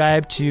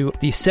subscribe to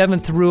the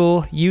Seventh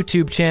Rule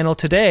YouTube channel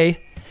today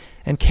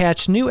and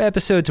catch new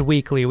episodes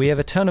weekly. We have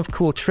a ton of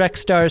cool Trek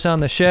stars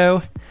on the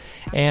show,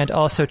 and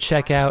also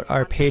check out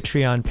our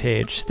Patreon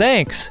page.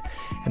 Thanks!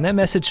 And that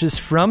message is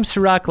from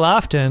Sirach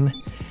Lofton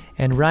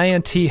and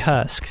Ryan T.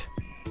 Husk.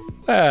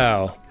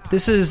 Wow.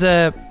 This is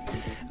a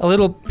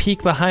little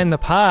peek behind the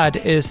pod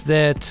is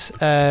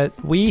that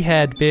we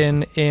had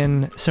been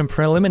in some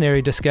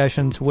preliminary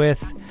discussions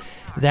with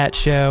that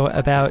show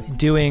about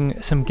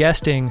doing some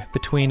guesting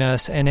between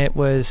us, and it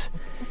was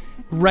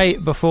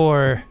right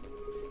before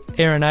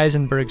Aaron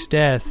Eisenberg's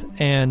death.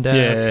 And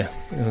yeah,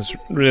 it was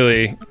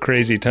really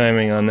crazy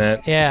timing on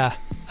that. Yeah.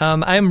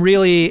 I'm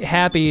really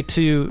happy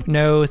to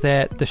know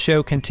that the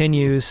show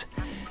continues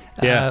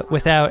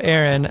without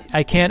Aaron.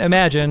 I can't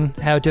imagine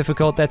how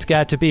difficult that's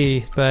got to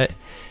be, but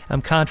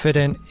I'm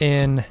confident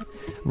in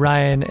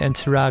Ryan and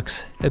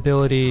Sirach's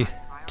ability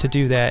to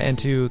do that and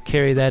to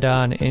carry that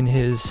on in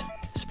his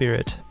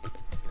spirit.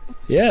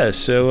 Yeah,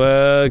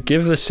 so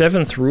give the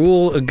Seventh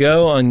Rule a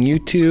go on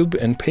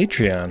YouTube and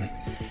Patreon.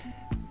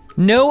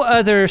 No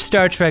other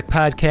Star Trek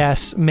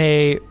podcasts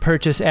may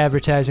purchase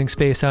advertising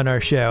space on our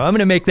show. I'm going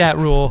to make that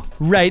rule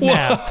right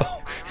now.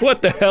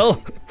 What the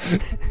hell?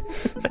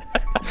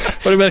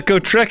 What about Go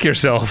Trek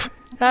Yourself?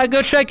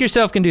 Go Trek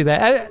Yourself can do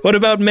that. What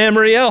about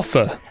Mammary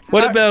Alpha?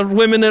 What about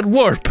Women at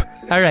Warp?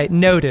 All right,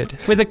 noted.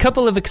 With a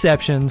couple of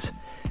exceptions.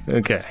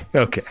 Okay.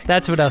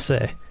 That's what I'll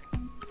say.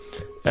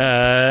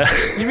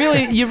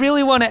 You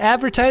really want to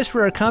advertise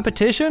for our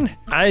competition?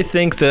 I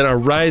think that a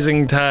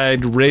rising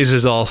tide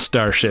raises all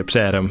starships,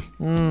 Adam.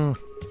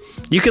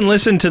 You can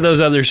listen to those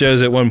other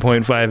shows at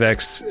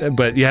 1.5x,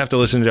 but you have to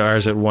listen to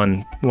ours at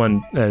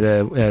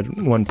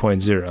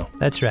 1.0.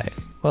 That's right.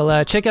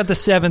 Well, check out the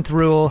Seventh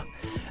Rule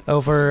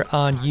over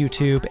on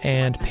YouTube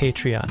and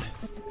Patreon.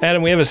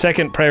 Adam, we have a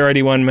second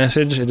Priority 1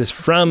 message. It is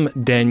from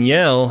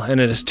Danielle, and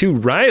it is to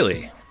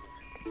Riley.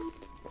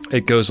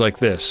 It goes like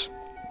this.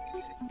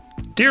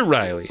 Dear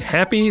Riley,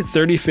 happy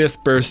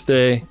 35th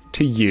birthday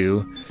to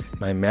you,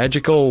 my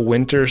magical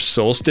winter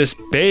solstice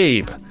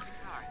babe.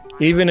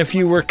 Even if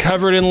you were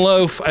covered in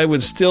loaf, I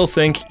would still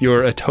think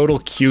you're a total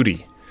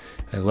cutie.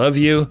 I love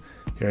you,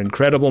 your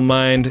incredible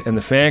mind, and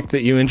the fact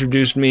that you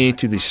introduced me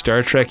to the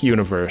Star Trek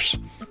universe.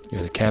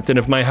 You're the captain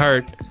of my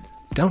heart.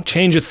 Don't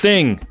change a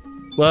thing.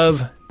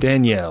 Love,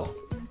 Danielle.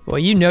 Well,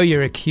 you know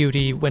you're a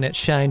cutie when it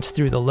shines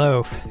through the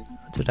loaf.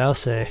 That's what I'll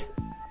say.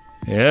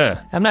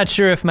 Yeah. I'm not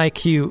sure if my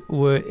cute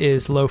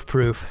is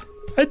loaf-proof.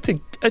 I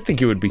think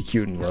you would be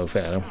cute in loaf,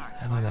 Adam.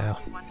 I don't know.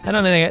 I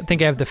don't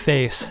think I have the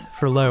face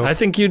for loaf. I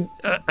think you'd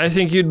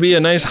be a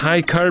nice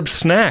high-carb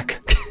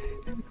snack.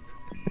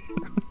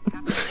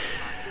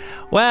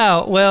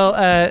 Wow.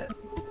 Well,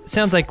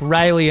 sounds like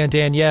Riley and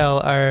Danielle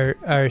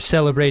are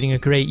celebrating a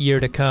great year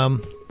to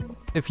come.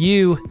 If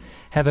you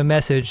have a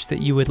message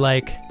that you would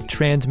like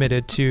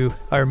transmitted to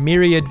our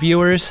myriad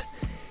viewers,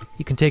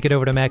 you can take it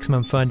over to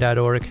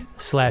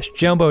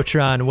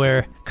MaximumFun.org/Jumbotron,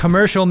 where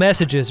commercial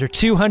messages are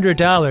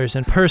 $200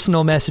 and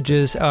personal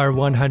messages are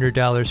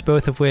 $100,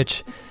 both of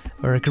which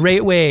are a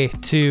great way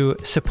to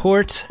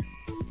support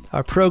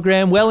our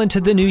program well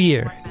into the new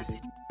year.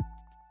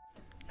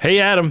 Hey,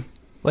 Adam.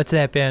 What's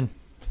that, Ben?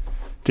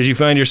 Did you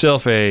find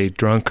yourself a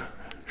drunk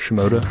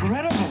Shimoda?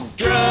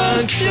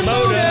 Drunk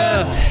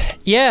Shimoda!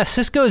 Yeah,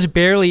 Cisco's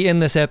barely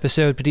in this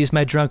episode, but he's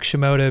my drunk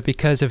Shimoda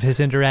because of his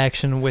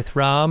interaction with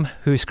Rom,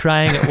 who's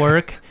crying at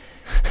work.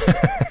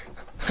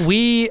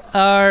 We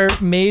are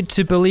made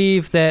to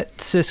believe that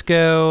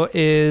Sisko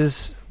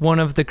is one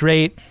of the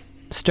great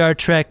Star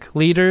Trek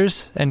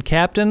leaders and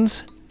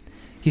captains.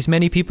 He's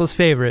many people's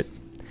favorite.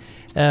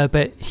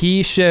 But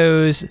he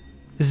shows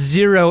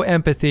zero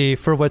empathy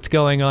for what's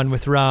going on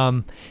with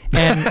Rom,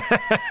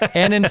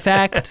 and in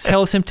fact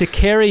tells him to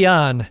carry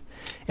on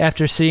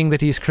after seeing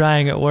that he's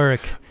crying at work.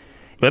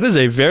 That is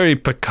a very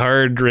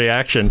Picard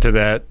reaction to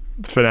that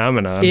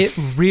phenomenon. It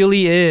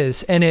really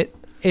is, and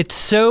it's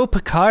so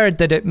Picard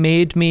that it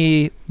made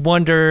me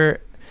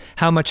wonder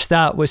how much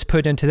thought was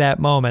put into that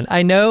moment.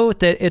 I know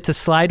that it's a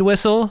slide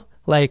whistle,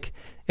 like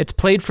it's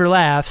played for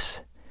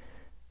laughs,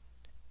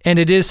 and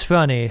it is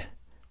funny.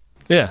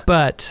 Yeah.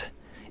 But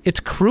it's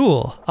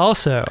cruel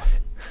also.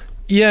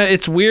 Yeah,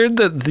 it's weird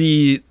that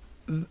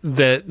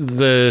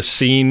the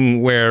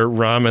scene where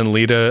Rom and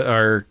Leeta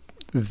are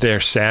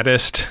their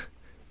saddest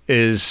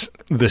is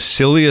the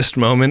silliest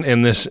moment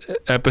in this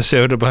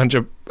episode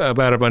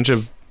about a bunch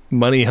of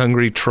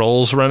money-hungry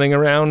trolls running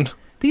around.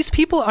 These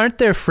people aren't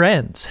their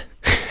friends.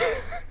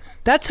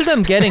 That's what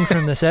I'm getting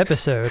from this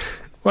episode.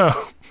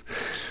 Well,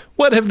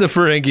 what have the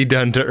Ferengi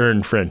done to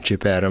earn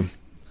friendship, Adam?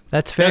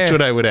 That's fair. That's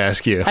what I would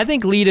ask you. I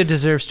think Leeta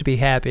deserves to be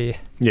happy.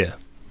 Yeah.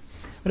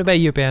 What about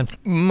you, Ben?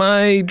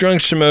 My drunk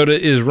Shimoda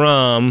is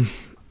Rom,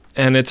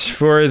 and it's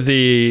for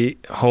the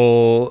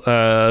whole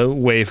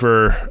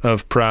wafer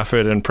of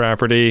profit and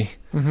property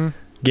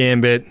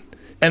gambit.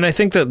 And I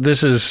think that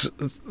this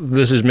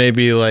is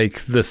maybe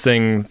like the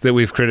thing that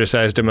we've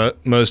criticized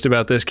most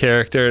about this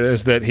character,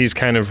 is that he's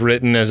kind of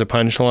written as a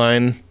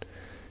punchline.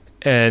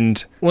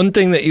 And one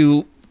thing that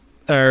you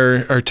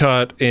are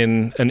taught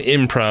in an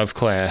improv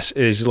class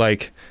is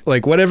like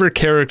whatever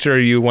character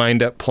you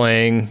wind up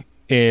playing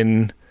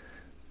in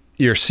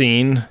your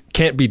scene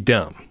can't be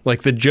dumb.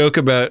 Like the joke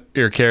about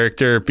your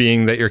character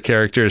being that your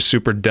character is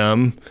super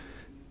dumb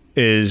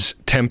is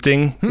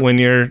tempting when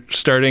you're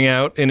starting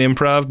out in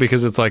improv,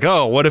 because it's like,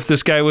 oh, what if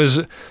this guy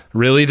was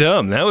really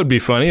dumb? That would be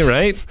funny,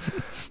 right?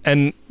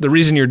 And the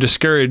reason you're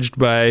discouraged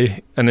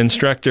by an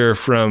instructor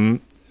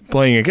from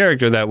playing a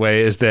character that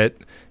way is that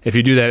if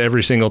you do that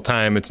every single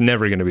time, it's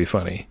never going to be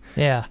funny.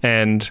 Yeah.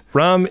 And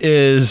Rom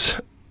is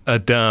a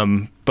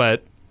dumb,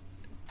 but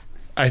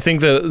I think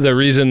the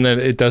reason that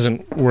it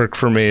doesn't work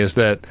for me is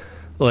that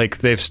like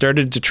they've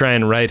started to try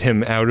and write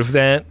him out of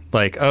that.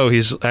 Like, oh,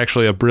 he's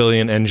actually a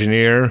brilliant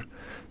engineer.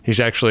 He's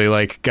actually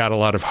like got a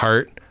lot of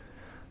heart.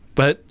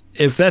 But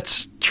if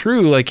that's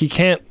true, like he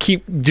can't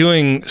keep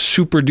doing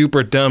super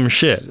duper dumb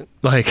shit.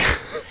 Like,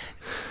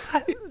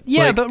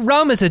 yeah, but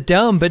Rom is a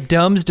dumb, but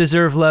dumbs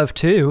deserve love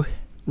too.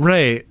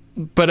 Right.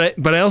 But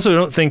I also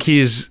don't think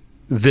he's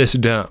this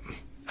dumb.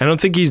 I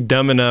don't think he's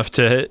dumb enough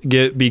to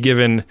be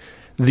given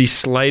the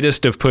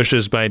slightest of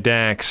pushes by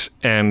Dax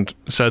and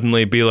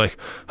suddenly be like,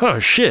 oh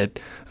shit,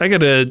 I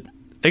gotta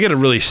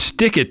really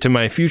stick it to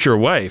my future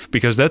wife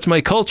because that's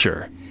my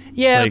culture.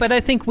 Yeah, but I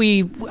think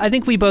we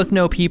both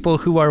know people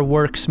who are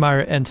work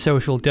smart and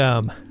social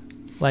dumb.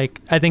 Like,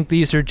 I think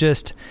these are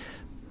just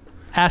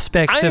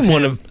aspects of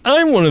him.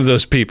 I'm one of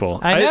those people.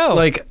 I know.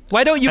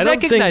 Why don't you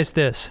recognize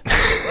this?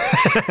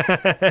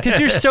 Because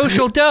you're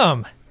social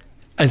dumb.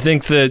 I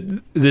think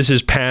that this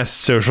is past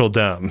social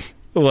dumb.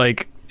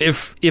 Like,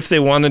 if they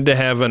wanted to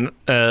have an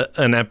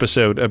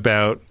episode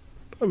about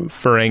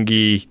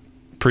Ferengi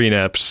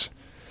prenups,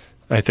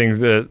 I think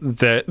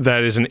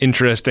that is an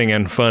interesting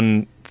and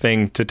fun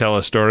thing to tell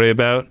a story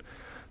about.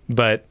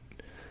 But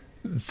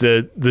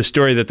the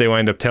story that they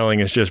wind up telling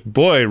is just,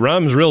 boy,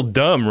 Rom's real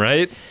dumb,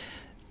 right?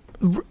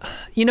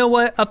 You know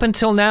what? Up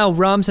until now,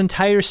 Rom's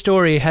entire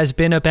story has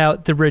been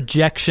about the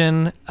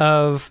rejection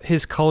of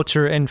his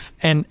culture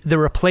and the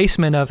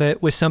replacement of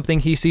it with something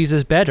he sees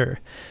as better,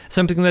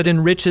 something that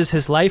enriches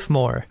his life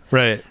more.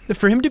 Right.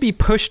 For him to be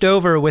pushed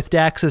over with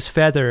Dax's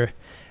feather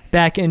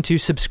back into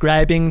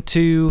subscribing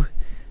to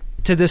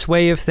this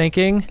way of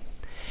thinking,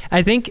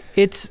 I think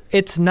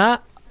it's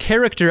not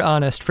character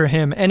honest for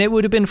him, and it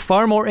would have been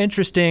far more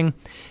interesting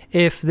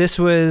if this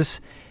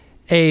was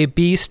a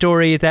B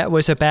story that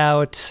was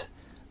about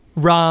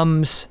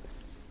Rom's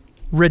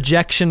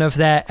rejection of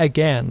that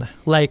again.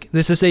 Like,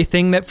 this is a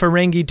thing that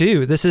Ferengi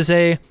do. This is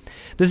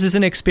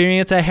an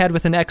experience I had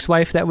with an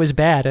ex-wife that was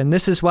bad, and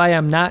this is why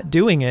I'm not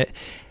doing it,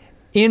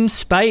 in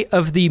spite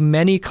of the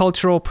many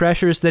cultural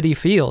pressures that he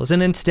feels.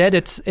 And instead,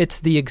 it's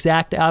the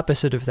exact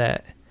opposite of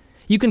that.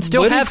 You can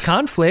still have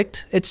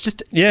conflict. It's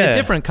just a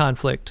different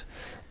conflict.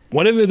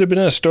 What if it had been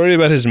a story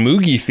about his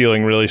Moogie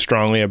feeling really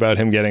strongly about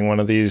him getting one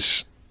of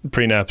these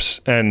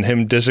prenups and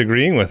him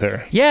disagreeing with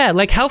her? Yeah,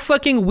 like how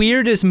fucking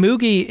weird is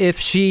Moogie if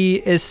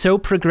she is so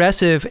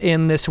progressive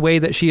in this way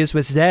that she is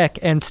with Zek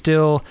and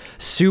still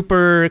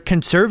super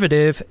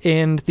conservative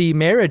in the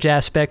marriage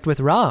aspect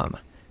with Rom?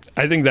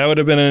 I think that would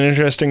have been an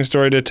interesting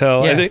story to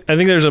tell. Yeah. I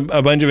think there's a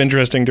bunch of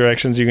interesting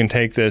directions you can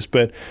take this,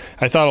 but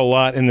I thought a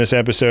lot in this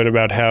episode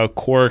about how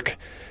Quark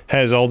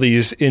has all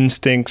these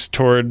instincts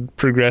toward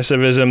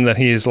progressivism that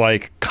he's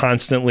like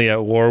constantly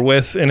at war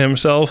with in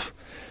himself.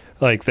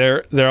 Like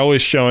they're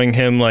always showing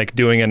him like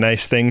doing a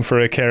nice thing for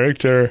a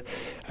character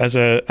as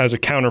a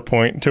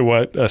counterpoint to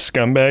what a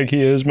scumbag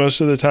he is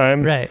most of the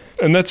time. Right.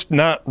 And that's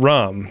not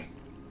Rom.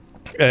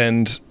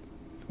 And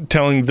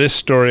telling this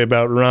story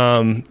about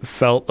Rom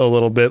felt a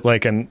little bit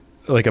like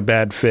a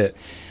bad fit,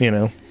 you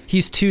know.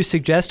 He's too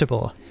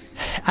suggestible.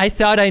 I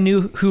thought I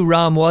knew who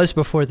Rom was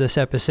before this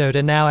episode,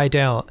 and now I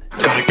don't.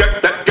 Gotta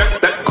get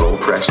that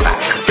gold press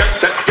platinum.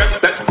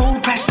 Get that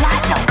gold press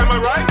platinum. Am I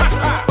right?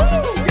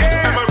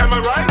 Yes. Am I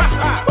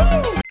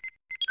right?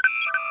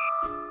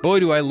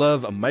 Boy, do I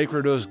love a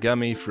microdose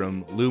gummy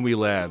from Lumi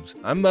Labs.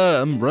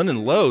 I'm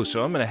running low,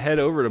 so I'm going to head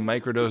over to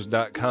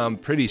microdose.com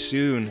pretty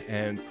soon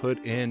and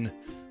put in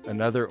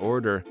another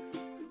order.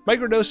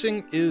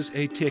 Microdosing is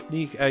a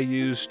technique I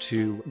use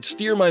to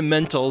steer my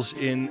mentals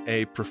in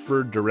a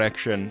preferred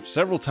direction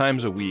several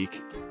times a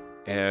week.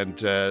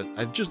 And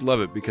I just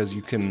love it because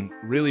you can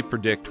really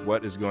predict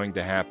what is going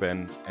to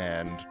happen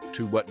and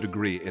to what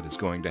degree it is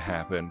going to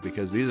happen,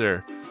 because these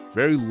are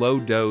very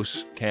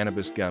low-dose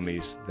cannabis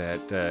gummies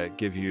that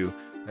give you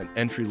an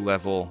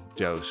entry-level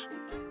dose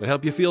that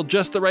help you feel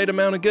just the right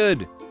amount of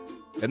good.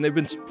 And they've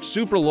been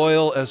super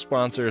loyal as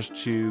sponsors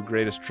to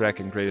Greatest Trek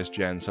and Greatest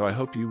Gen, so I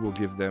hope you will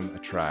give them a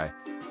try.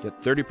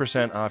 Get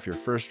 30% off your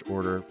first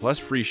order plus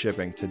free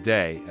shipping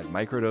today at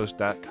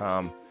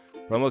microdose.com.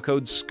 Promo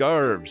code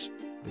SCARVES.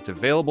 It's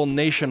available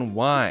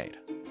nationwide.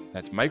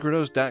 That's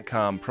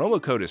microdose.com.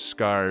 Promo code is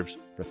SCARVES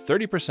for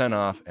 30%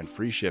 off and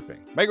free shipping.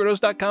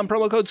 Microdose.com,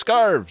 promo code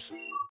SCARVES.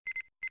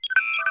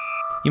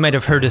 You might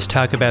have heard us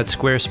talk about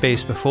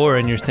Squarespace before,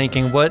 and you're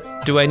thinking,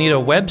 what do I need a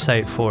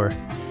website for?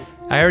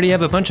 I already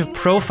have a bunch of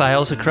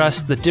profiles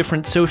across the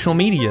different social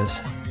medias.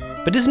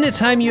 But isn't it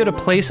time you had a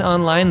place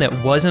online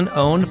that wasn't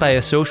owned by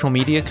a social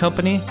media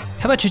company?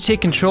 How about you take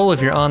control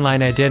of your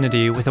online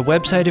identity with a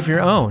website of your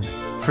own?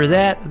 For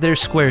that,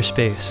 there's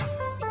Squarespace.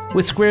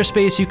 With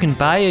Squarespace, you can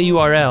buy a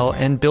URL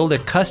and build a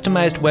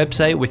customized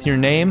website with your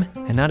name,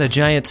 and not a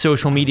giant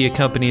social media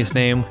company's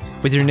name,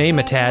 with your name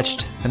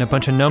attached and a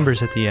bunch of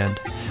numbers at the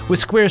end. With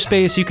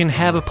Squarespace, you can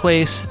have a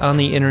place on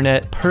the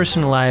internet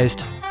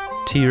personalized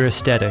to your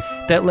aesthetic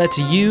that lets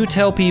you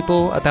tell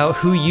people about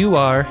who you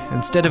are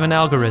instead of an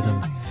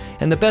algorithm.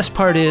 And the best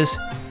part is,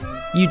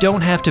 you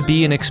don't have to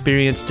be an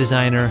experienced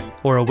designer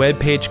or a web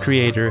page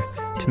creator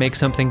to make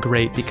something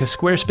great, because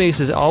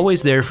Squarespace is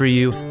always there for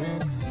you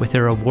with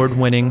their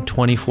award-winning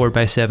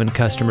 24/7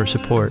 customer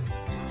support.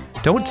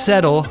 Don't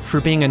settle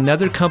for being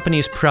another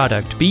company's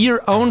product. Be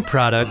your own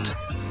product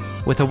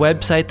with a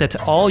website that's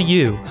all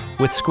you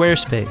with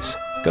Squarespace.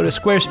 Go to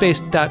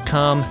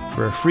squarespace.com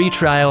for a free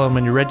trial, and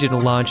when you're ready to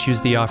launch,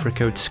 use the offer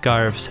code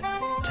SCARVES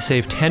to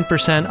save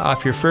 10%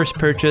 off your first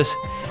purchase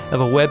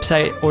of a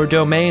website or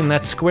domain.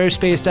 That's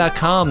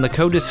squarespace.com. The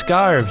code is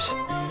SCARVES.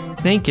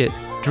 Think it,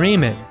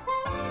 dream it,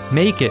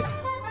 make it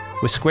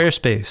with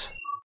Squarespace.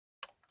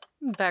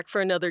 Back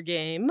for another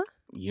game.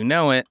 You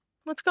know it.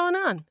 What's going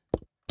on?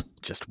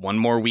 Just one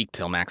more week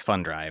till Max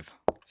Fun Drive.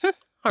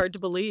 Hard to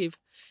believe.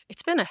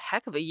 It's been a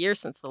heck of a year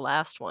since the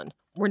last one.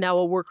 We're now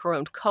a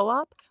worker-owned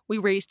co-op. We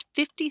raised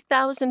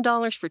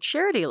 $50,000 for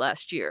charity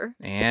last year.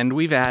 And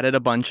we've added a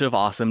bunch of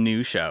awesome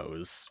new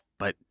shows.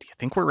 But do you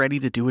think we're ready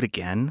to do it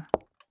again?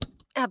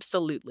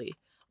 Absolutely.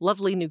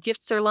 Lovely new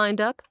gifts are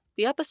lined up.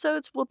 The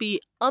episodes will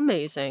be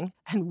amazing,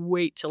 and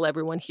wait till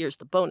everyone hears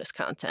the bonus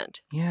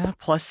content. Yeah,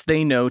 plus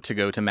they know to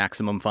go to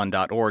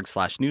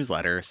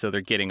MaximumFun.org/newsletter, so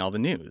they're getting all the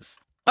news.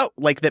 Oh,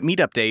 like that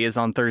meetup day is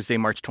on Thursday,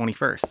 March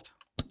 21st.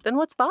 Then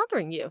what's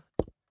bothering you?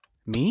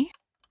 Me?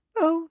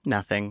 Oh,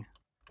 nothing.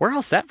 We're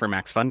all set for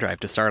Max Fun Drive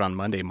to start on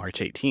Monday,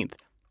 March 18th.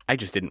 I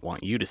just didn't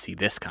want you to see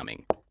this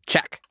coming.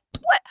 Check.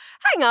 What?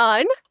 Hang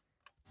on.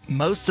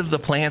 Most of the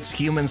plants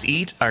humans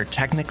eat are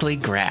technically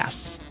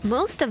grass.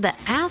 Most of the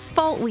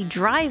asphalt we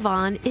drive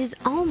on is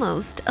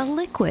almost a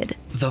liquid.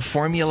 The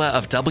formula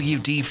of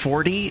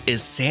WD-40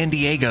 is San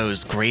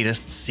Diego's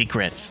greatest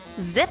secret.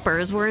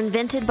 Zippers were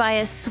invented by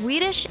a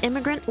Swedish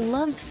immigrant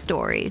love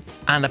story.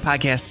 On the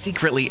podcast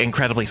Secretly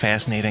Incredibly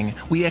Fascinating,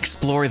 we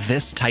explore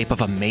this type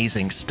of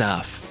amazing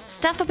stuff.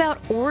 Stuff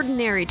about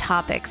ordinary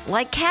topics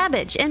like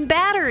cabbage and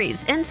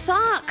batteries and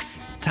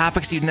socks.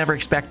 Topics you'd never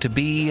expect to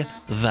be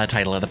the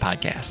title of the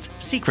podcast.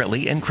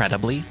 Secretly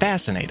Incredibly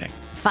Fascinating.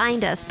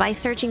 Find us by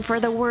searching for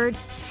the word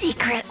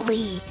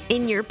secretly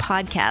in your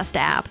podcast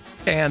app.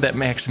 And at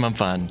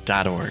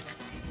MaximumFun.org.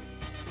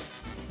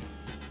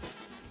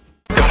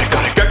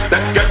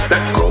 Get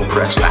that gold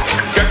press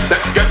platinum. Get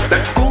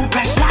that gold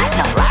press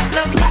platinum.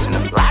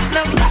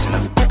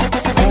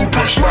 Gold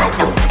press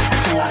platinum.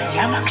 That's a lot of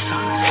Yamak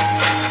sauce.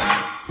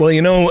 Well,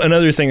 you know,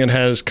 another thing that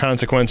has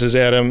consequences,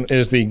 Adam,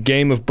 is the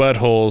game of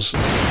buttholes,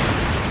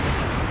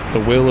 the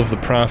will of the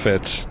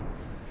prophets.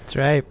 That's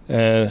right.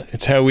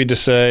 It's how we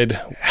decide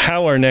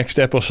how our next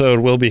episode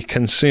will be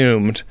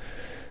consumed.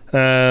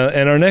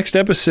 And our next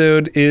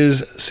episode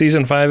is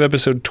Season 5,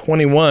 Episode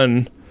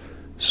 21,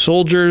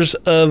 Soldiers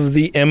of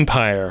the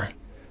Empire.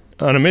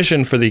 On a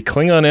mission for the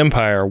Klingon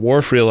Empire,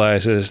 Worf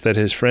realizes that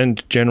his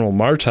friend General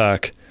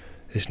Martok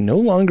is no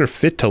longer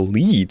fit to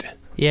lead.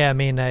 Yeah, I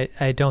mean,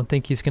 I don't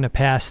think he's going to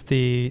pass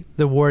the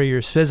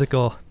Warriors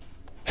physical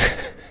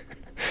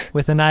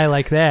with an eye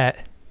like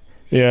that.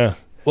 Yeah.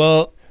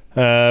 Well,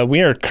 we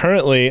are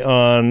currently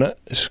on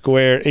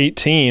Square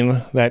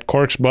 18, that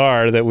Quark's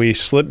bar that we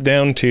slipped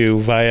down to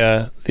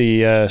via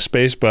the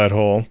space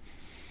butthole.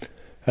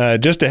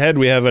 Just ahead,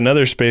 we have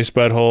another space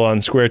butthole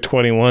on Square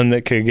 21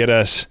 that could get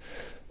us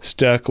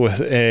stuck with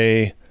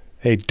a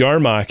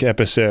Darmok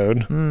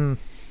episode.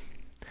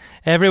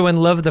 Everyone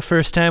loved the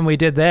first time we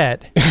did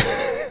that.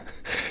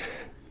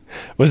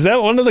 Was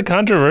that one of the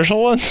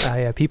controversial ones? Oh,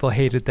 yeah, people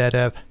hated that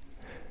up.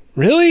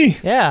 Really?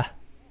 Yeah.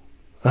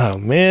 Oh,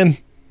 man.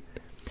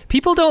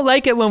 People don't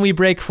like it when we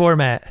break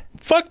format.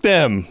 Fuck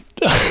them.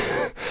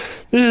 This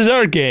is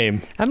our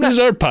game. This is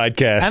our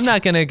podcast. I'm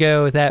not going to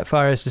go that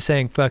far as to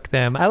saying fuck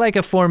them. I like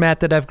a format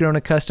that I've grown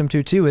accustomed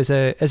to, too, as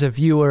a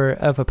viewer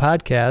of a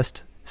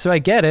podcast. So I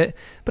get it.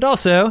 But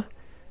also,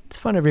 it's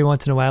fun every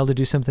once in a while to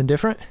do something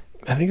different.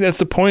 I think that's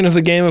the point of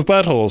the game of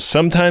buttholes.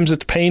 Sometimes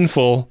it's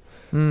painful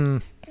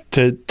to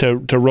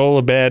roll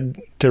a bad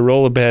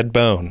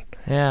bone.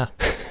 Yeah.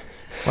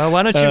 Well,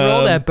 why don't you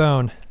roll that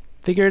bone?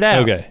 Figure it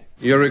out. Okay.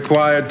 You're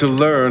required to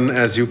learn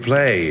as you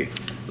play.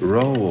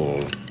 Roll.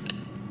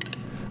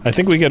 I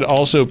think we could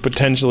also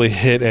potentially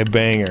hit a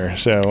banger,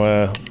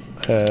 so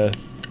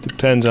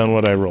depends on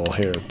what I roll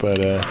here. But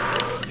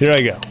here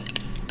I go.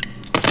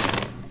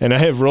 And I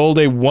have rolled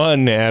a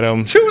 1,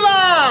 Adam.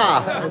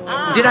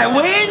 Chula! Did I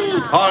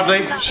win?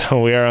 Hardly.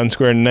 So we are on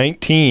Square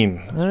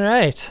 19. All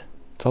right.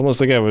 It's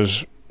almost like I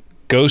was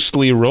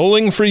ghostly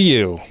rolling for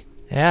you.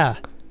 Yeah.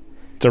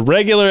 It's a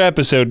regular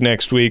episode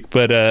next week,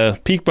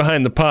 but Peek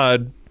Behind the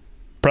Pod,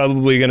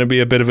 probably going to be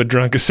a bit of a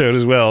drunk episode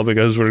as well,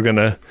 because we're going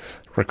to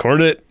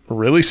record it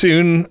really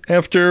soon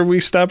after we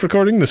stop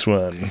recording this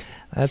one.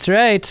 That's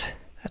right.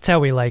 That's how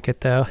we like it,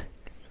 though.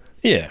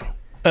 Yeah.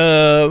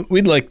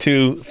 We'd like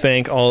to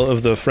thank all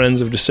of the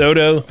friends of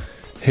DeSoto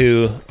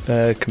who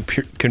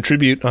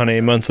contribute on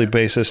a monthly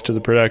basis to the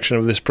production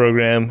of this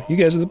program. You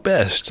guys are the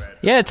best.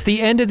 Yeah, it's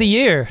the end of the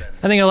year.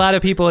 I think a lot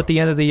of people at the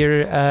end of the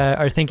year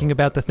are thinking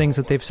about the things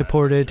that they've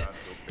supported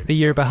the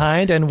year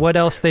behind and what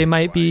else they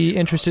might be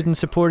interested in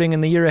supporting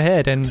in the year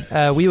ahead. And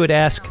we would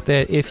ask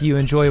that if you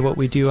enjoy what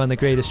we do on The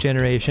Greatest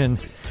Generation,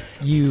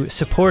 you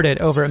support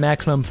it over at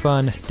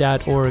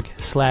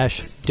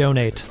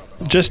MaximumFun.org/donate.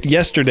 Just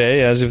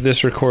yesterday, as of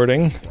this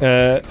recording,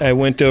 I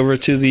went over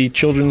to the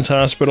Children's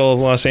Hospital of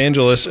Los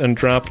Angeles and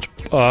dropped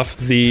off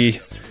the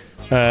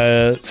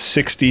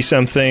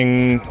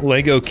 60-something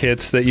Lego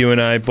kits that you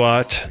and I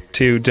bought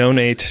to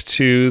donate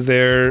to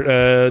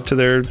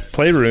their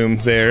playroom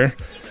there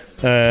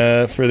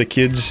for the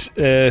kids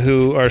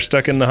who are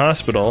stuck in the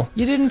hospital.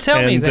 You didn't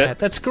tell me that.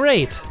 That's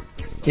great.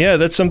 Yeah,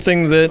 that's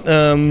something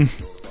that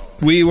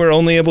we were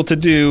only able to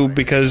do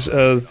because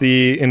of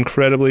the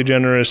incredibly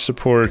generous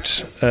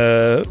support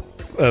of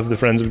the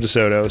Friends of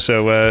DeSoto.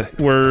 So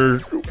we're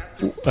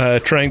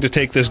trying to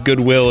take this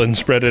goodwill and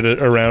spread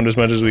it around as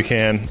much as we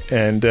can.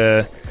 And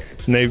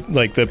they,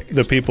 like,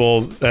 the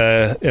people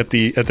at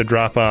the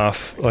drop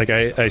off, like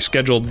I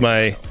scheduled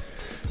my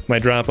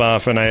drop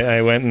off, and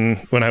I went, and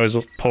when I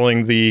was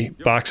pulling the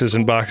boxes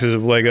and boxes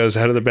of Legos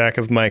out of the back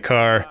of my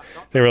car,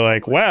 they were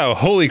like, "Wow,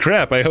 holy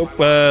crap! I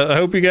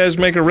hope you guys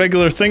make a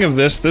regular thing of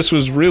this. This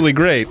was really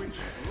great."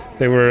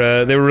 They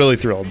were really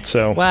thrilled.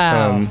 So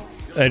wow.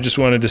 I just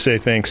wanted to say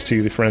thanks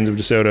to the Friends of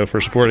DeSoto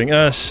for supporting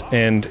us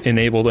and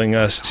enabling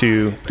us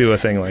to do a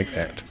thing like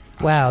that.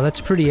 Wow,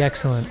 that's pretty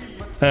excellent.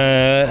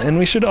 And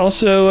we should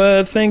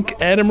also thank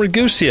Adam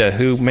Ragusia,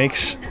 who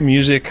makes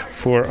music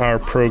for our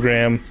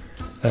program.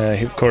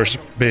 He, of course,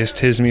 based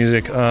his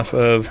music off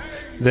of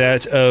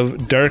that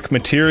of Dark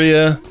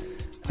Materia,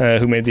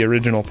 who made the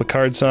original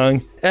Picard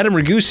song. Adam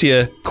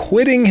Ragusia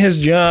quitting his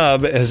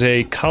job as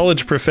a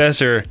college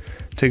professor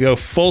to go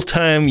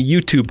full-time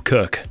YouTube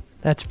cook.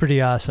 That's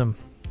pretty awesome.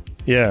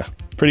 Yeah,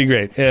 pretty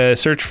great.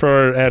 Search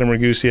for Adam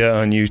Ragusia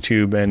on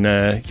YouTube, and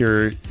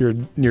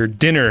your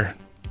dinner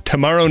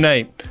tomorrow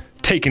night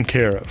taken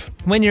care of.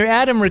 When you're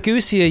Adam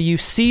Ragusia, you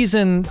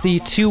season the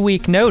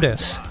 2-week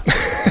notice.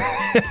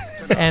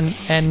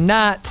 and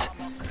not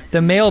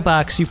the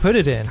mailbox you put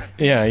it in.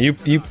 Yeah,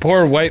 you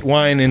pour white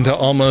wine into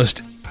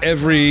almost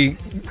every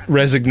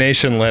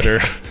resignation letter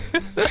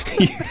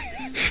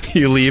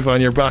you leave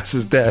on your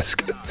boss's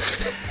desk.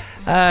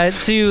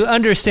 To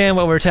understand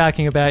what we're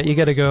talking about, you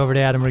got to go over to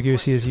Adam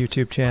Ragusia's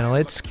YouTube channel.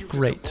 It's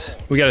great.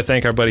 We got to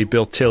thank our buddy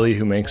Bill Tilley,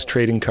 who makes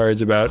trading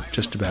cards about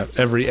just about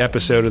every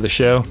episode of the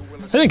show.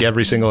 I think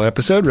every single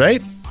episode,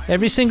 right?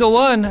 Every single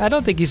one. I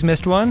don't think he's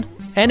missed one.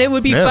 And it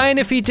would be fine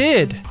if he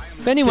did.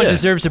 If anyone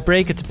deserves a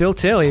break, it's Bill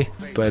Tilley.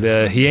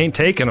 But he ain't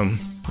taking them.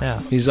 No.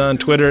 He's on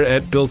Twitter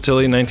at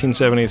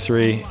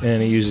BillTilley1973,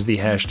 and he uses the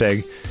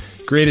hashtag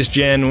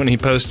GreatestGen when he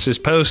posts his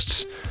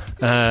posts.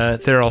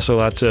 There are also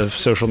lots of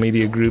social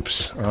media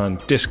groups on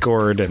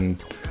Discord and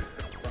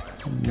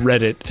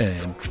Reddit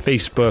and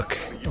Facebook.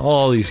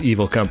 All these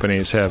evil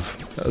companies have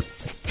a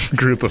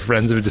group of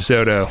Friends of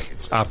DeSoto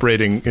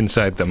operating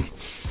inside them.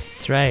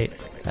 That's right.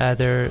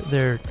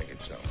 They're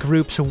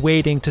groups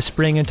waiting to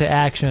spring into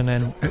action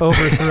and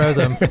overthrow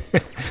them.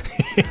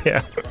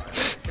 Yeah.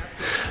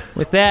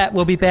 With that,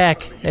 we'll be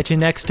back at you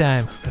next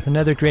time with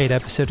another great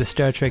episode of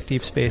Star Trek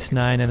Deep Space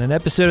Nine and an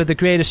episode of The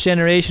Greatest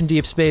Generation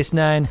Deep Space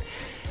Nine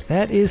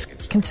that is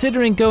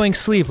considering going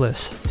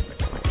sleeveless.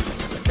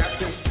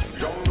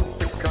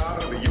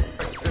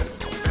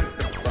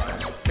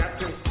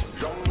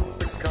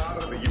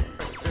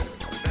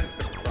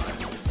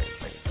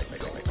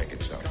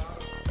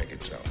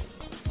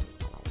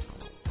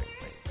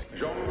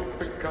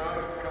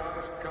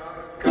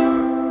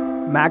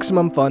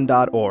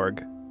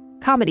 MaximumFun.org.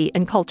 Comedy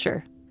and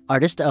culture.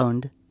 Artist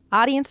owned.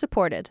 Audience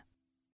supported.